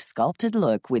smooth, sculpted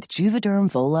look with Juvederm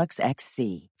Volux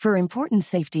XC. For important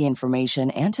safety information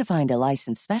and to find a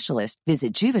licensed specialist,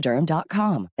 visit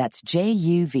Juvederm.com. That's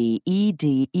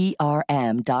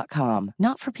Juvederm.com.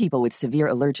 Not for people with severe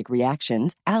allergic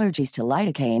reactions, allergies to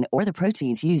lidocaine, or the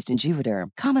proteins used in Juvederm.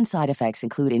 Common side effects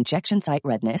include injection site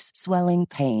redness, swelling,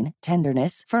 pain,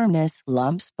 tenderness, firmness,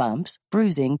 lumps, bumps,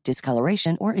 bruising,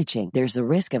 discoloration, or itching. There's a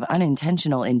risk of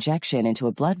unintentional injection into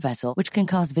a blood vessel, which can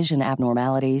cause vision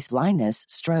abnormalities, blindness,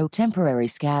 stroke, temporary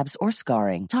scabs, or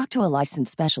scarring. Talk to a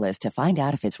licensed specialist to find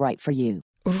out if it's right for you.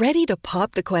 Ready to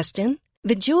pop the question?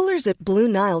 The jewelers at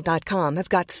BlueNile.com have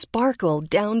got sparkle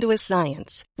down to a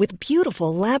science with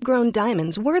beautiful lab-grown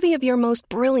diamonds worthy of your most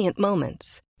brilliant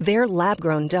moments. Their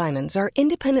lab-grown diamonds are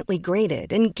independently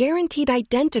graded and guaranteed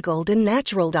identical to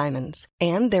natural diamonds,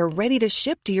 and they're ready to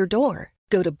ship to your door.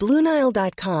 Go to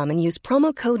BlueNile.com and use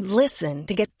promo code LISTEN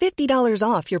to get $50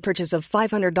 off your purchase of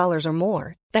 $500 or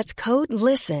more. That's code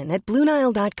LISTEN at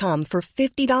BlueNile.com for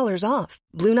 $50 off.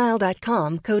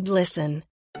 BlueNile.com, code LISTEN.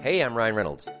 Hey, I'm Ryan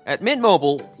Reynolds. At Mint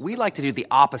Mobile, we like to do the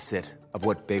opposite of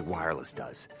what Big Wireless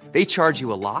does. They charge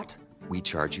you a lot, we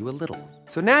charge you a little.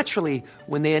 So naturally,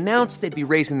 when they announced they'd be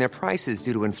raising their prices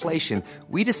due to inflation,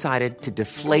 we decided to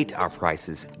deflate our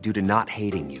prices due to not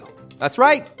hating you. That's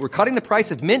right. We're cutting the price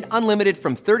of Mint Unlimited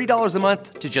from $30 a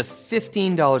month to just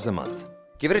 $15 a month.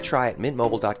 Give it a try at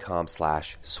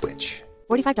mintmobile.com/switch.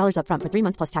 $45 up front for 3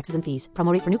 months plus taxes and fees.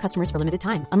 Promo rate for new customers for limited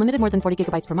time. Unlimited more than 40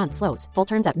 gigabytes per month. Slows full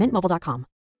terms at mintmobile.com.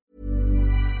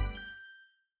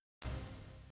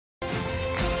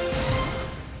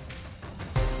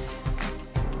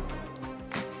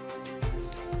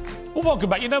 Well, welcome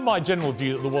back. You know my general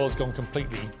view that the world's gone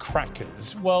completely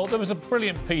crackers. Well, there was a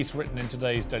brilliant piece written in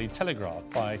today's Daily Telegraph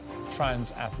by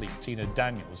trans athlete Tina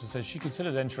Daniels, who says she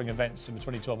considered entering events in the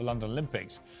 2012 London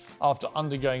Olympics after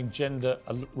undergoing gender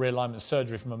realignment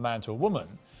surgery from a man to a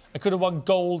woman and could have won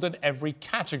gold in every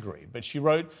category. But she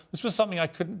wrote, "This was something I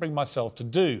couldn't bring myself to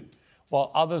do. While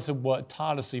others have worked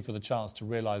tirelessly for the chance to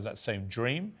realise that same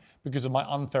dream, because of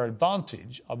my unfair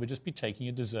advantage, I would just be taking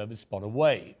a deserved spot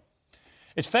away."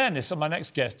 It's fairness that my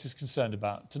next guest is concerned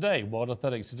about today. World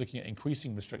Athletics is looking at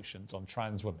increasing restrictions on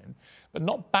trans women, but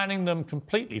not banning them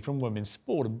completely from women's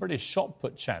sport. And British shot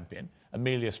put champion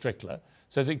Amelia Strickler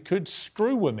says it could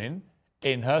screw women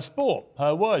in her sport.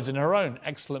 Her words in her own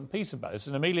excellent piece about this.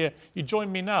 And Amelia, you join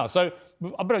me now. So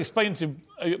I better explain to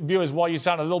viewers why you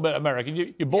sound a little bit American.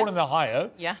 You're born in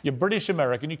Ohio. Yes. You're British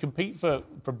American. You compete for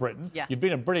Britain. Yes. You've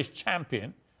been a British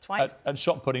champion Twice. at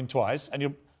shot putting twice, and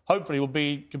you're hopefully will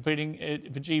be competing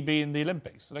for GB in the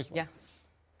Olympics. The next one. Yes.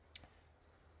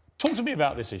 Talk to me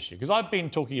about this issue, because I've been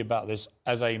talking about this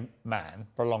as a man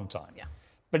for a long time. Yeah.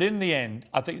 But in the end,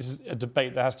 I think this is a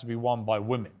debate that has to be won by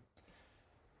women.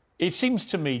 It seems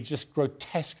to me just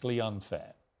grotesquely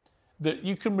unfair that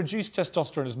you can reduce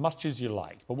testosterone as much as you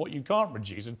like, but what you can't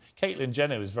reduce, and Caitlyn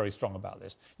Jenner is very strong about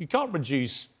this, you can't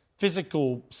reduce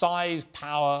physical size,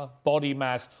 power, body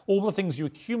mass, all the things you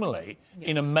accumulate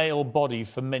in a male body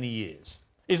for many years.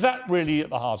 Is that really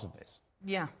at the heart of this?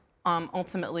 Yeah.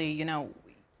 Ultimately,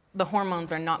 the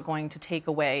hormones are not going to take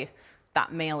away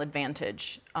that male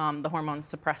advantage. The hormone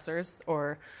suppressors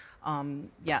or...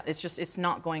 it's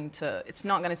not going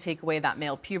to take away that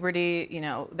male puberty.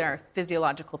 There are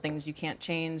physiological things you can't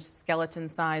change, skeleton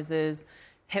sizes,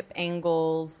 hip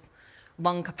angles,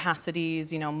 lung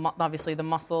capacities, obviously the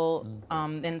muscle.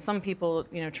 And some people,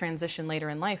 transition later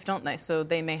in life, don't they? So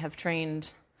they may have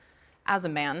trained as a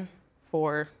man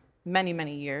for many,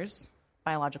 many years,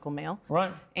 biological male.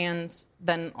 Right. And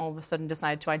then all of a sudden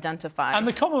decide to identify. And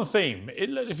the common theme,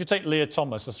 if you take Leah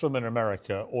Thomas, a swimmer in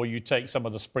America, or you take some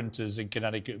of the sprinters in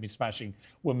Connecticut who've been smashing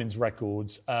women's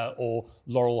records, or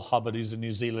Laurel Hubbard, who's a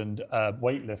New Zealand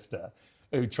weightlifter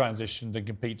who transitioned and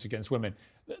competes against women,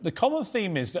 the common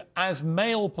theme is that as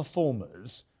male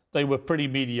performers, they were pretty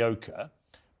mediocre.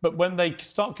 But when they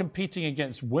start competing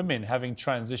against women having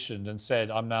transitioned and said,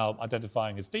 I'm now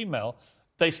identifying as female,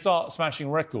 they start smashing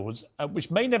records,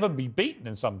 which may never be beaten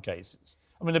in some cases.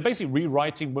 I mean, they're basically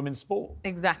rewriting women's sport.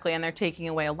 Exactly, and they're taking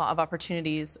away a lot of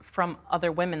opportunities from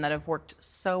other women that have worked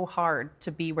so hard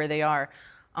to be where they are.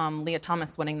 Leah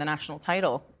Thomas winning the national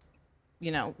title,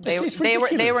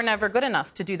 they were never good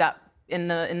enough to do that in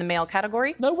the male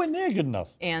category. Nowhere near good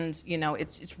enough. And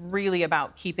it's really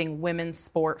about keeping women's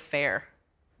sport fair.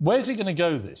 Where's it going to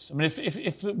go, this? I mean,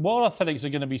 if world athletics are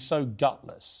going to be so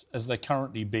gutless as they're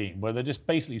currently being, where they're just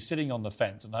basically sitting on the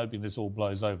fence and hoping this all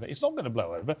blows over, it's not going to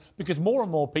blow over because more and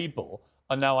more people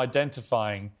are now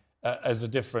identifying as a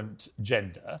different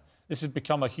gender. This has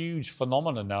become a huge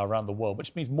phenomenon now around the world,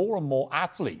 which means more and more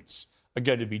athletes are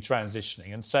going to be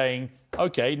transitioning and saying,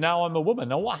 OK, now I'm a woman.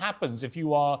 Now, what happens if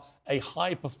you are a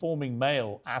high-performing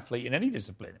male athlete in any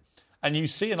discipline? And you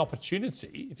see an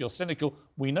opportunity, if you're cynical,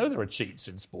 we know there are cheats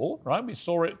in sport, right? We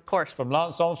saw it from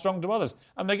Lance Armstrong to others.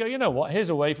 And they go, you know what, here's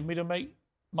a way for me to make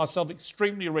myself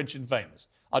extremely rich and famous.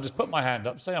 I'll just put my hand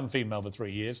up, say I'm female for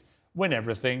 3 years, win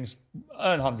everything,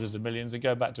 earn hundreds of millions and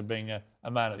go back to being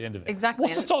a man at the end of it. Exactly.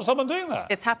 What's to stop someone doing that?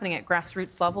 It's happening at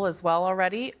grassroots level as well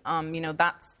already.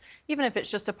 That's, even if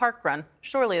it's just a park run,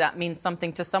 surely that means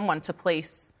something to someone to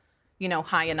place...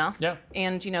 high enough. Yeah.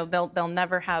 And, they'll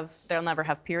never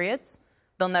have periods.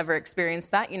 They'll never experience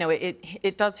that.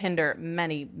 It does hinder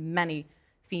many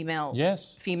female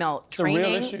training. It's a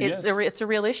real issue, it's a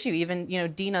real issue.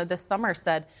 Even, Dina this summer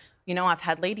said, I've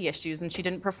had lady issues and she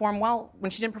didn't perform well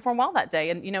that day.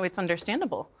 And, it's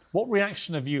understandable. What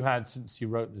reaction have you had since you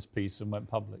wrote this piece and went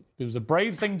public? It was a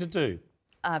brave thing to do.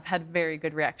 I've had very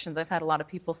good reactions. I've had a lot of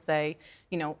people say,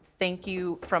 thank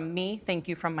you from me, thank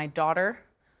you from my daughter.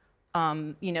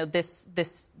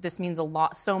 This means a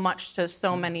lot, so much to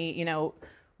so many,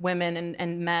 women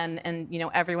and men, and,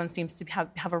 everyone seems to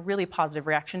have a really positive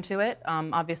reaction to it.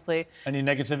 Obviously. Any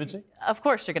negativity? Of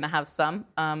course you're going to have some.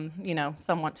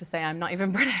 Some want to say I'm not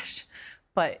even British.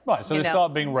 But, right, so they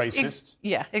start being racist.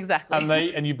 Yeah, exactly.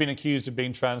 And you've been accused of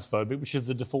being transphobic, which is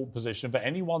the default position. For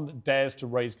anyone that dares to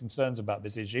raise concerns about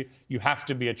this issue, you have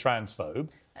to be a transphobe.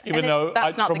 Even though,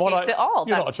 that's not the case at all.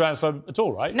 You're not a transphobe at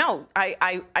all, right? No,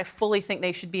 I fully think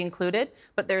they should be included,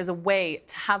 but there's a way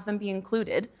to have them be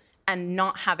included and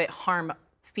not have it harm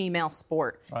female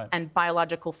sport and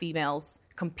biological females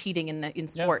competing in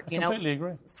sport. I completely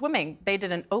agree. Swimming, they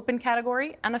did an open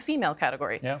category and a female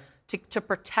category to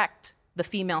protect the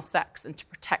female sex and to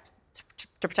protect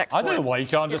sport. I don't know why you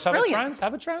can't just have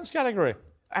a trans category.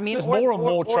 I mean, there's more and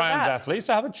more trans athletes.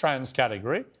 So have a trans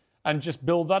category and just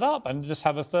build that up and just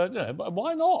have a third.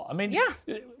 Why not? I mean,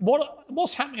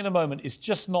 what's happening in a moment is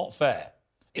just not fair.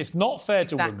 It's not fair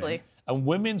to women, and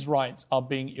women's rights are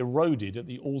being eroded at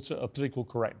the altar of political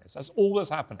correctness. That's all that's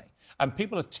happening, and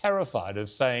people are terrified of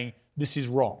saying this is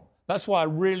wrong. That's why I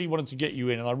really wanted to get you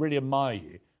in, and I really admire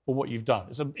you for what you've done.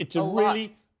 It's a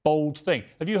really bold thing.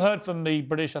 Have you heard from the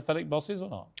British athletic bosses or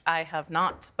not? I have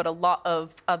not, but a lot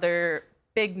of other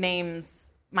big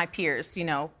names, my peers,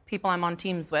 people I'm on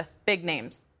teams with, big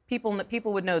names.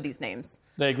 People would know these names.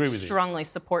 They agree with you. Strongly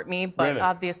support me, but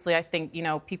obviously I think,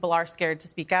 people are scared to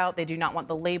speak out. They do not want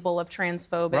the label of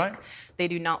transphobic. Right. They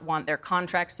do not want their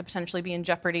contracts to potentially be in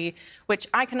jeopardy, which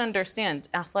I can understand.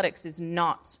 Athletics is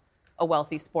not a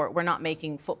wealthy sport. We're not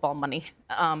making football money.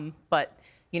 But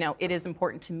it is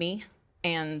important to me.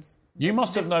 And you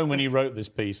must have known when you wrote this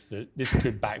piece that this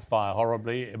could backfire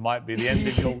horribly. It might be the end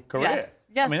of your career. Yes.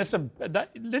 I mean,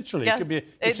 literally Yes. It could be.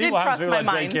 It see did what happens to cross people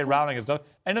my like J.K. mind. Rowling and stuff.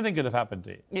 Anything could have happened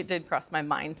to you. It did cross my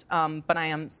mind, but I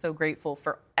am so grateful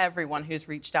for everyone who's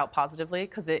reached out positively,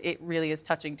 because it really is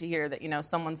touching to hear that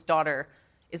someone's daughter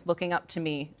is looking up to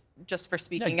me just for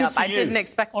speaking good up. for I you. didn't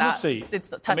expect Honestly, that.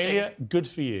 It's touching. Amelia, good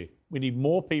for you. We need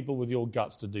more people with your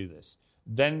guts to do this.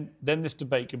 Then this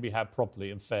debate can be had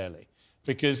properly and fairly.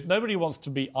 Because nobody wants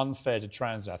to be unfair to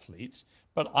trans athletes,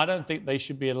 but I don't think they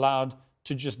should be allowed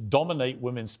to just dominate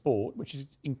women's sport, which is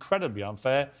incredibly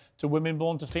unfair to women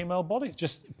born to female bodies.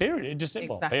 Just period.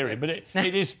 Well, period. But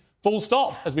it is full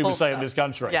stop, as we would say in this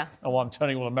country. Yes. Oh, I'm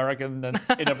turning all American and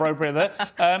inappropriate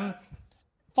there.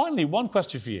 Finally, one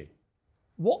question for you.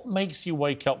 What makes you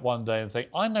wake up one day and think,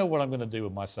 I know what I'm going to do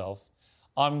with myself.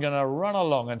 I'm going to run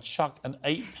along and chuck an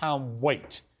 8-pound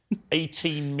weight,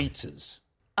 18 metres.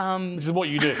 Which is what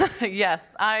you do.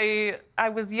 Yes, I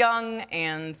was young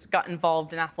and got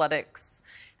involved in athletics,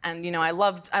 and I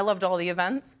loved all the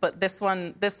events. But this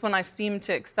one I seemed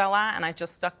to excel at, and I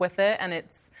just stuck with it, and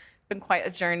it's been quite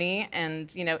a journey,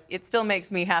 and it still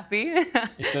makes me happy.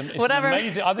 It's Whatever.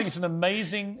 amazing. I think it's an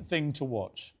amazing thing to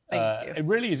watch. Thank you. It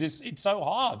really is. It's so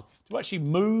hard to actually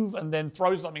move and then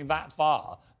throw something that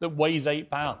far that weighs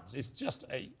 8 pounds. It's just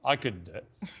I couldn't do it.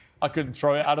 I couldn't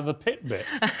throw it out of the pit bit.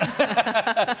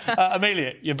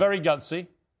 Amelia, you're very gutsy.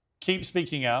 Keep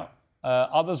speaking out.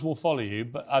 Others will follow you,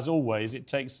 but as always, it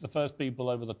takes the first people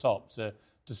over the top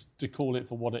to call it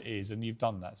for what it is, and you've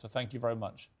done that. So thank you very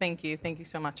much. Thank you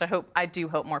so much. I do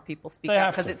hope more people speak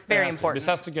out, because it's very important. This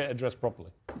has to get addressed properly.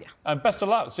 Yes. And best of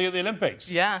luck. See you at the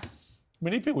Olympics. Yeah.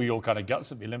 We need people with your kind of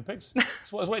guts at the Olympics.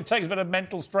 That's what it takes. A bit of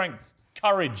mental strength,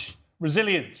 courage,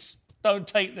 resilience. Don't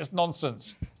take this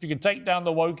nonsense. If you can take down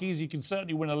the wokies, you can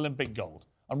certainly win Olympic gold.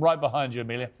 I'm right behind you,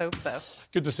 Amelia. Let's hope so.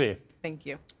 Good to see you. Thank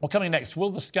you. Well, coming next,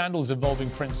 will the scandals involving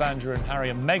Prince Andrew and Harry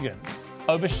and Meghan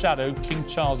overshadow King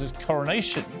Charles's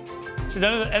coronation? Should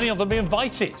any of them be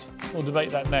invited? We'll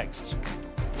debate that next.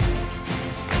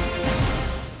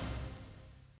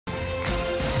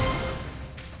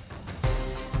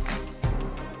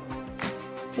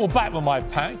 Well, back with my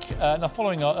pack. Now,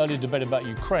 following our earlier debate about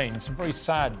Ukraine, some very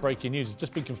sad breaking news has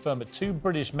just been confirmed that 2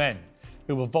 British men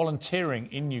who were volunteering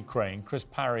in Ukraine, Chris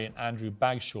Parry and Andrew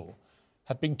Bagshaw,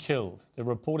 have been killed. They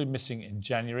were reported missing in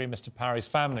January. Mr. Parry's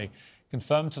family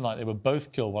confirmed tonight they were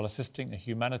both killed while assisting a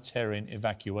humanitarian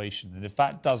evacuation. And if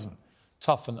that doesn't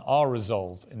toughen our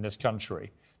resolve in this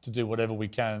country to do whatever we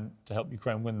can to help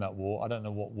Ukraine win that war, I don't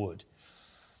know what would.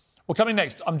 Well, coming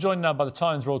next, I'm joined now by the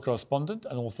Times royal correspondent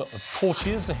and author of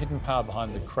Courtiers, The Hidden Power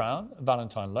Behind the Crown,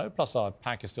 Valentine Lowe, plus our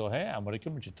pack is still here, Anne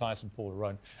Widdecombe, Richard Tyson, Paul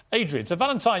Arone, Adrian. So,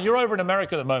 Valentine, you're over in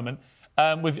America at the moment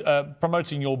with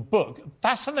promoting your book.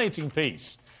 Fascinating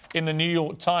piece in the New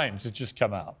York Times has just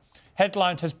come out.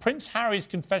 Headlined, Has Prince Harry's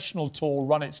confessional tour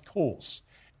run its course?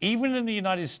 Even in the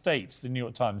United States, the New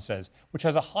York Times says, which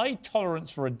has a high tolerance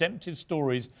for redemptive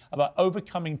stories about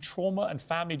overcoming trauma and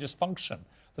family dysfunction,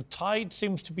 the tide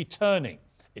seems to be turning.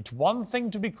 It's one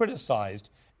thing to be criticised,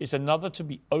 it's another to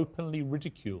be openly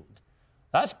ridiculed.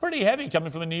 That's pretty heavy coming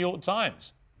from the New York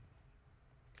Times.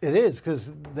 It is,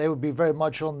 because they would be very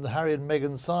much on the Harry and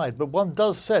Meghan side. But one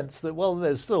does sense that, well,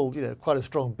 there's still quite a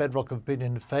strong bedrock of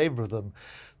opinion in favour of them,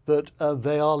 that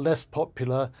they are less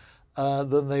popular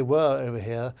than they were over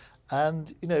here.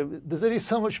 And, there's only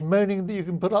so much moaning that you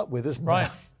can put up with, isn't there?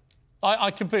 Right.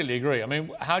 I completely agree. I mean,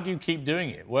 how do you keep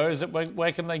doing it? Where is it?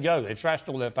 Where can they go? They've trashed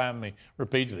all their family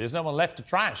repeatedly. There's no one left to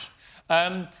trash.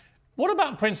 What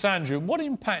about Prince Andrew? What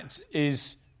impact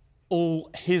is all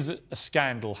his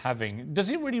scandal having? Does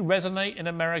it really resonate in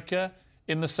America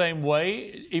in the same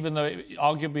way, even though it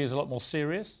arguably is a lot more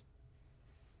serious?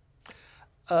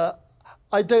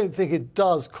 I don't think it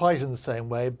does quite in the same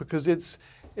way, because it's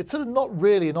sort of not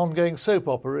really an ongoing soap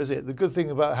opera, is it? The good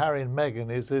thing about Harry and Meghan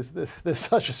is there's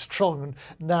such a strong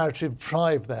narrative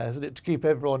drive there, isn't it, to keep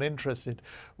everyone interested.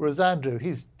 Whereas Andrew,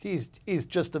 he's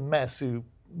just a mess who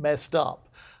messed up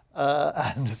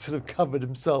and sort of covered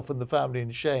himself and the family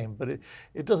in shame. But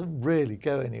it doesn't really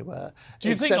go anywhere. Do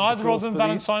you think either of them,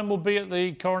 Valentine, will be at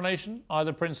the coronation,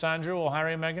 either Prince Andrew or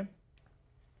Harry and Meghan?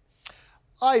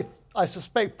 I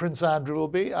suspect Prince Andrew will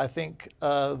be. I think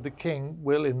the King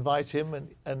will invite him,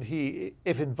 and he,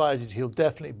 if invited, he'll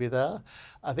definitely be there.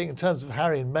 I think in terms of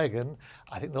Harry and Meghan,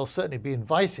 I think they'll certainly be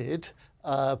invited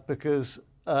because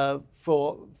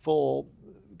for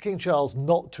King Charles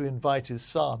not to invite his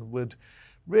son would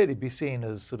really be seen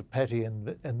as sort of petty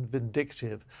and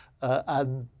vindictive,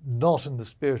 and not in the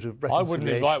spirit of reconciliation. I wouldn't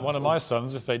invite one of my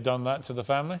sons if they'd done that to the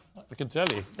family. I can tell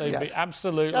you. They'd be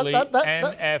absolutely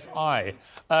NFI.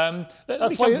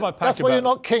 That's why you're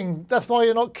not king. That's why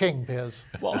you're not king, Piers.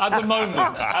 Well, at the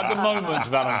moment,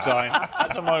 Valentine,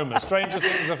 at the moment, stranger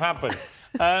things have happened.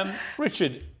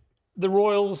 Richard, the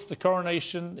royals, the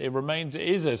coronation, it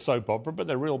is a soap opera, but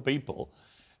they're real people.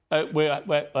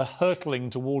 We're hurtling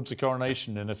towards the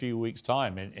coronation in a few weeks'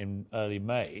 time, in early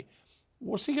May.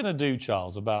 What's he going to do,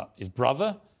 Charles, about his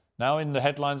brother, now in the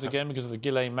headlines again because of the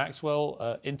Ghislaine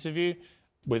Maxwell interview,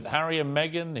 with Harry and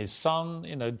Meghan, his son,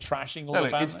 trashing all the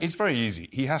family? It's very easy.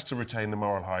 He has to retain the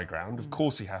moral high ground. Of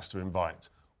course he has to invite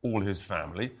all his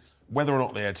family. Whether or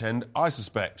not they attend, I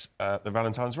suspect that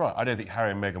Valentine's right. I don't think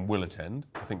Harry and Meghan will attend.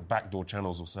 I think backdoor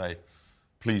channels will say,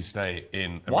 please stay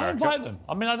in America. Why invite them?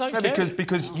 I mean, I don't care.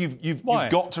 Because you've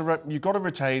got to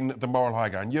retain the moral high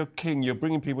ground. You're king. You're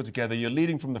bringing people together. You're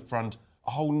leading from the front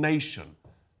a whole nation,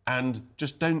 and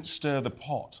just don't stir the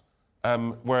pot.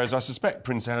 Whereas I suspect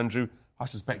Prince Andrew,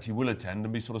 he will attend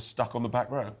and be sort of stuck on the back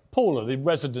row. Paula, the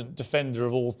resident defender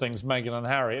of all things Meghan and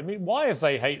Harry, I mean, why, if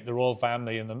they hate the royal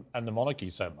family and the monarchy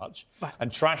so much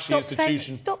and trash the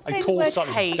institution and cause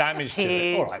such damage to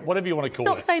it? All right, whatever you want to call it.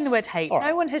 Stop saying the word hate. Right.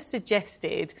 No one has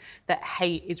suggested that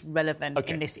hate is relevant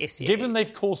in this issue. Given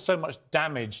they've caused so much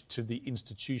damage to the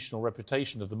institutional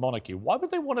reputation of the monarchy, why would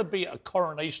they want to be a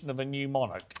coronation of a new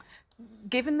monarch?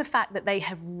 Given the fact that they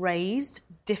have raised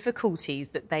difficulties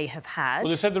that they have had...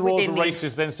 Well, they said the royals were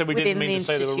racist, then said we didn't mean to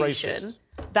say they were racist.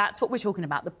 That's what we're talking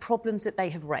about, the problems that they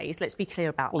have raised. Let's be clear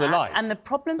about that. They lied. And the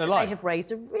problems that they have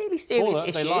raised are really serious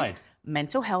issues. They lied.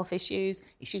 Mental health issues,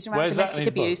 issues around domestic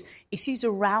abuse, issues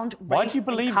around race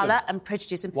and colour and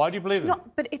prejudice. Why do you believe them?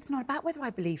 But it's not about whether I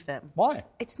believe them. Why?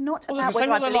 It's not about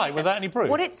whether I believe them. Without any proof.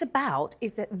 What it's about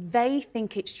is that they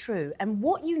think it's true. And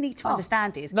what you need to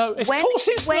understand is... No, of course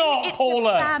it's not,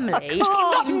 Paula. It's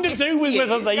got nothing to do with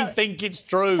whether they think it's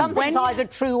true. Something's either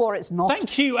true or it's not.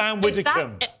 Thank you, Anne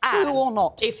Widdecombe. True or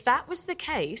not. If that was the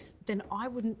case, then I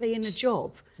wouldn't be in a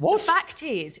job. What? The fact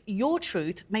is, your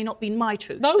truth may not be my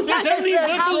truth. No, there's only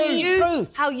the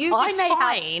truth. How you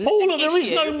define Paula, there is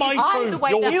no my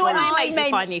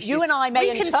truth. You and I may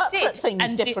interpret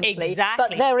things differently,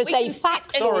 but there is a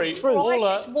factual truth.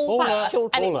 Paula,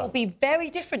 and it will be very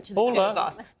different to the two of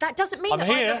us. That doesn't mean that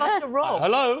either of us are wrong.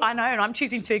 Hello. I know, and I'm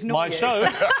choosing to ignore you. It's my show.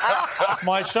 It's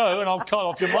my show, and I'll cut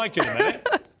off your mic in a minute.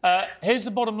 Here's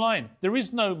the bottom line. There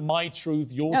is no my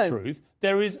truth, your truth.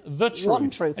 There is the truth. One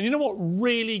truth. And you know what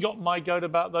really got my goat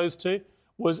about those two?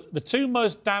 Was the two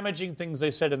most damaging things they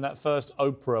said in that first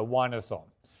Oprah wine-a-thon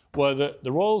were that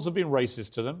the royals have been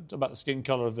racist to them, about the skin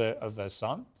colour of their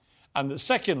son, and that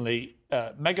secondly,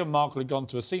 Meghan Markle had gone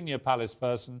to a senior palace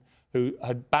person who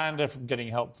had banned her from getting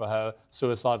help for her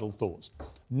suicidal thoughts.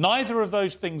 Neither of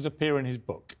those things appear in his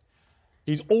book.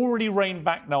 He's already reined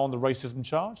back now on the racism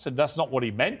charge, said that's not what he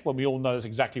meant, when we all know that's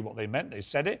exactly what they meant. They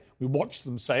said it. We watched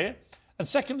them say it. And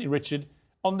secondly, Richard,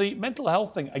 on the mental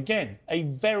health thing, again, a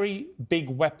very big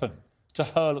weapon to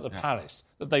hurl at the palace,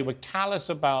 that they were callous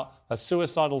about her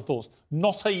suicidal thoughts.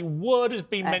 Not a word has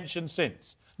been mentioned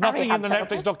since. Nothing in the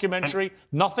Netflix documentary,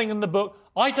 nothing in the book.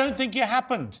 I don't think it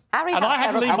happened. And I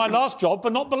had to leave my last job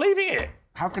for not believing it.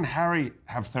 How can Harry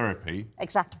have therapy,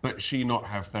 but she not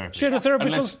have therapy? She had a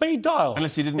therapist on speed dial.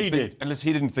 Unless he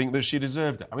didn't think that she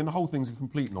deserved it. I mean, the whole thing's a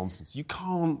complete nonsense. You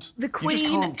just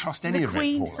can't trust any of it, The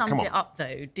Queen Paula. summed it up,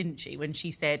 though, didn't she, when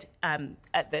she said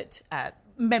that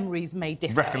memories may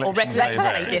differ.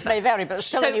 Recollections may vary, but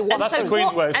still only one truth. That's the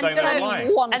Queen's way of saying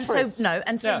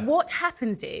that. What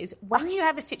happens is, when you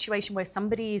have a situation where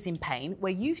somebody is in pain,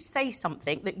 where you say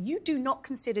something that you do not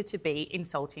consider to be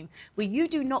insulting, where you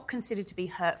do not consider to be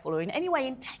hurtful or in any way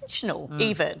intentional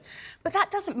even, but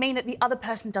that doesn't mean that the other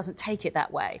person doesn't take it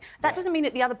that way. That doesn't mean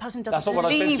that the other person doesn't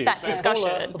leave that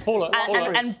discussion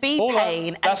and be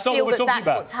pain and feel that that's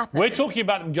what's happened. We're talking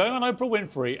about them going on Oprah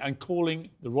Winfrey and calling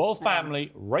the royal family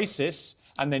racists,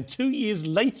 and then 2 years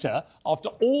later, after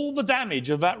all the damage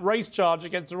of that race charge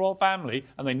against the royal family,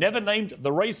 and they never named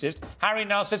the racist, Harry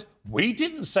now says, we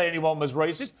didn't say anyone was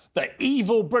racist. The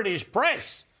evil British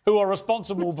press, who are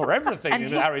responsible for everything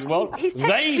in Harry's world,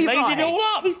 they made it all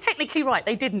up. He's technically right.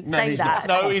 They didn't say that.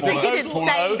 No, he's they didn't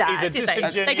say that, did they?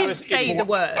 They didn't say the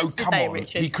words, Oh, come on.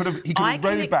 Richard? He could have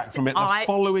rose back from it the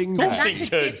following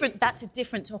day. That's a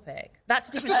different topic.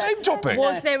 It's the same topic.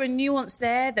 Was there a nuance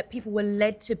there that people were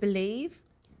led to believe?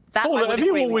 Paula, have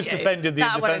you always defended the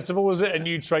indefensible? Was it a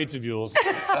new trait of yours?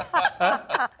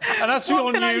 And that's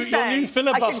your new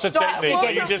filibuster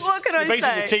technique. You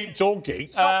basically keep talking.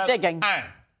 Stop digging. Anne,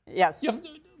 yes.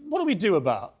 What do we do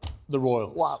about the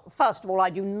royals? Well, first of all, I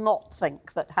do not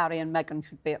think that Harry and Meghan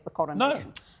should be at the coronation.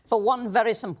 No. For one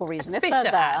very simple reason. It's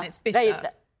bitter, Anne, it's bitter.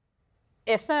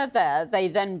 If they're there, they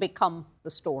then become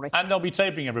the story. And they'll be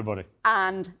taping everybody.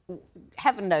 And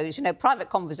heaven knows, private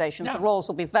conversations, the royals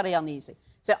will be very uneasy.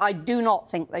 So I do not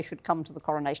think they should come to the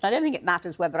coronation. I don't think it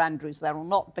matters whether Andrew's there or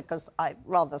not, because I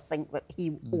rather think that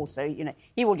he also,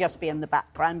 he will just be in the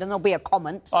background and there'll be a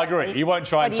comment. I agree. He won't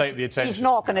try and take the attention. He's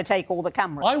not going to take all the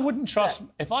cameras. I wouldn't trust,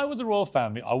 if I were the royal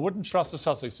family, I wouldn't trust the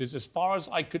Sussexes as far as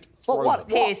I could throw them.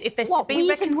 Piers, if there's to be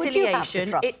reconciliation,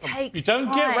 it takes You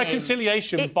don't get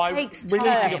reconciliation by releasing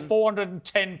a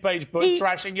 410-page book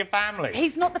trashing your family.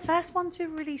 He's not the first one to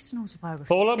release an autobiography.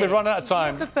 Paula, we've run out of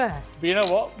time. He's not the first. But you know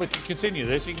what? We can continue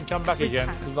this. You can come back again,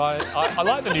 because I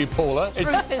like the new Paula.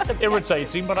 It's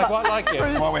irritating, but I quite like it.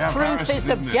 That's why we have Truth is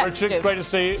objective. Richard, great to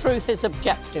see you. Truth is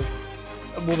objective.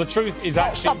 Well, the truth is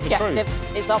actually the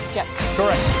truth. It's objective.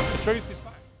 Correct. The truth is fact.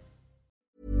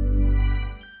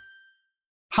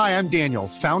 Hi, I'm Daniel,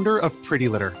 founder of Pretty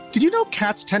Litter. Did you know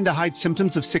cats tend to hide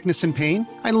symptoms of sickness and pain?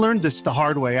 I learned this the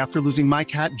hard way after losing my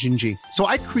cat, Gingy. So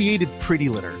I created Pretty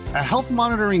Litter, a health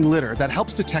monitoring litter that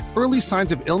helps detect early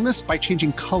signs of illness by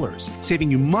changing colors, saving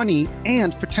you money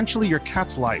and potentially your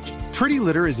cat's life. Pretty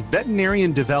Litter is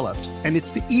veterinarian developed, and it's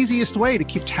the easiest way to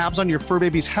keep tabs on your fur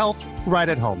baby's health right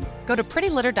at home. Go to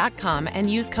prettylitter.com and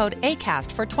use code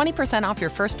ACAST for 20% off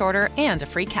your first order and a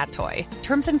free cat toy.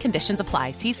 Terms and conditions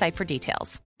apply. See site for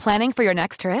details. Planning for your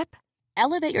next trip?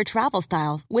 Elevate your travel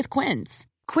style with Quince.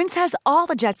 Quince has all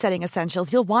the jet-setting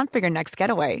essentials you'll want for your next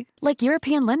getaway, like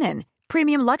European linen,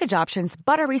 premium luggage options,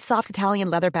 buttery soft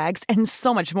Italian leather bags, and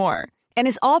so much more. And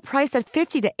is all priced at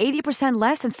 50 to 80%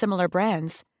 less than similar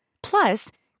brands.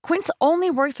 Plus, Quince only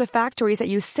works with factories that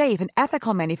use safe and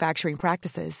ethical manufacturing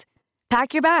practices.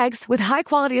 Pack your bags with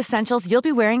high-quality essentials you'll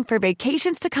be wearing for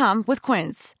vacations to come with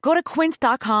Quince. Go to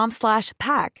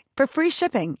quince.com/pack for free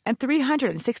shipping and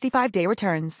 365-day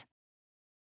returns.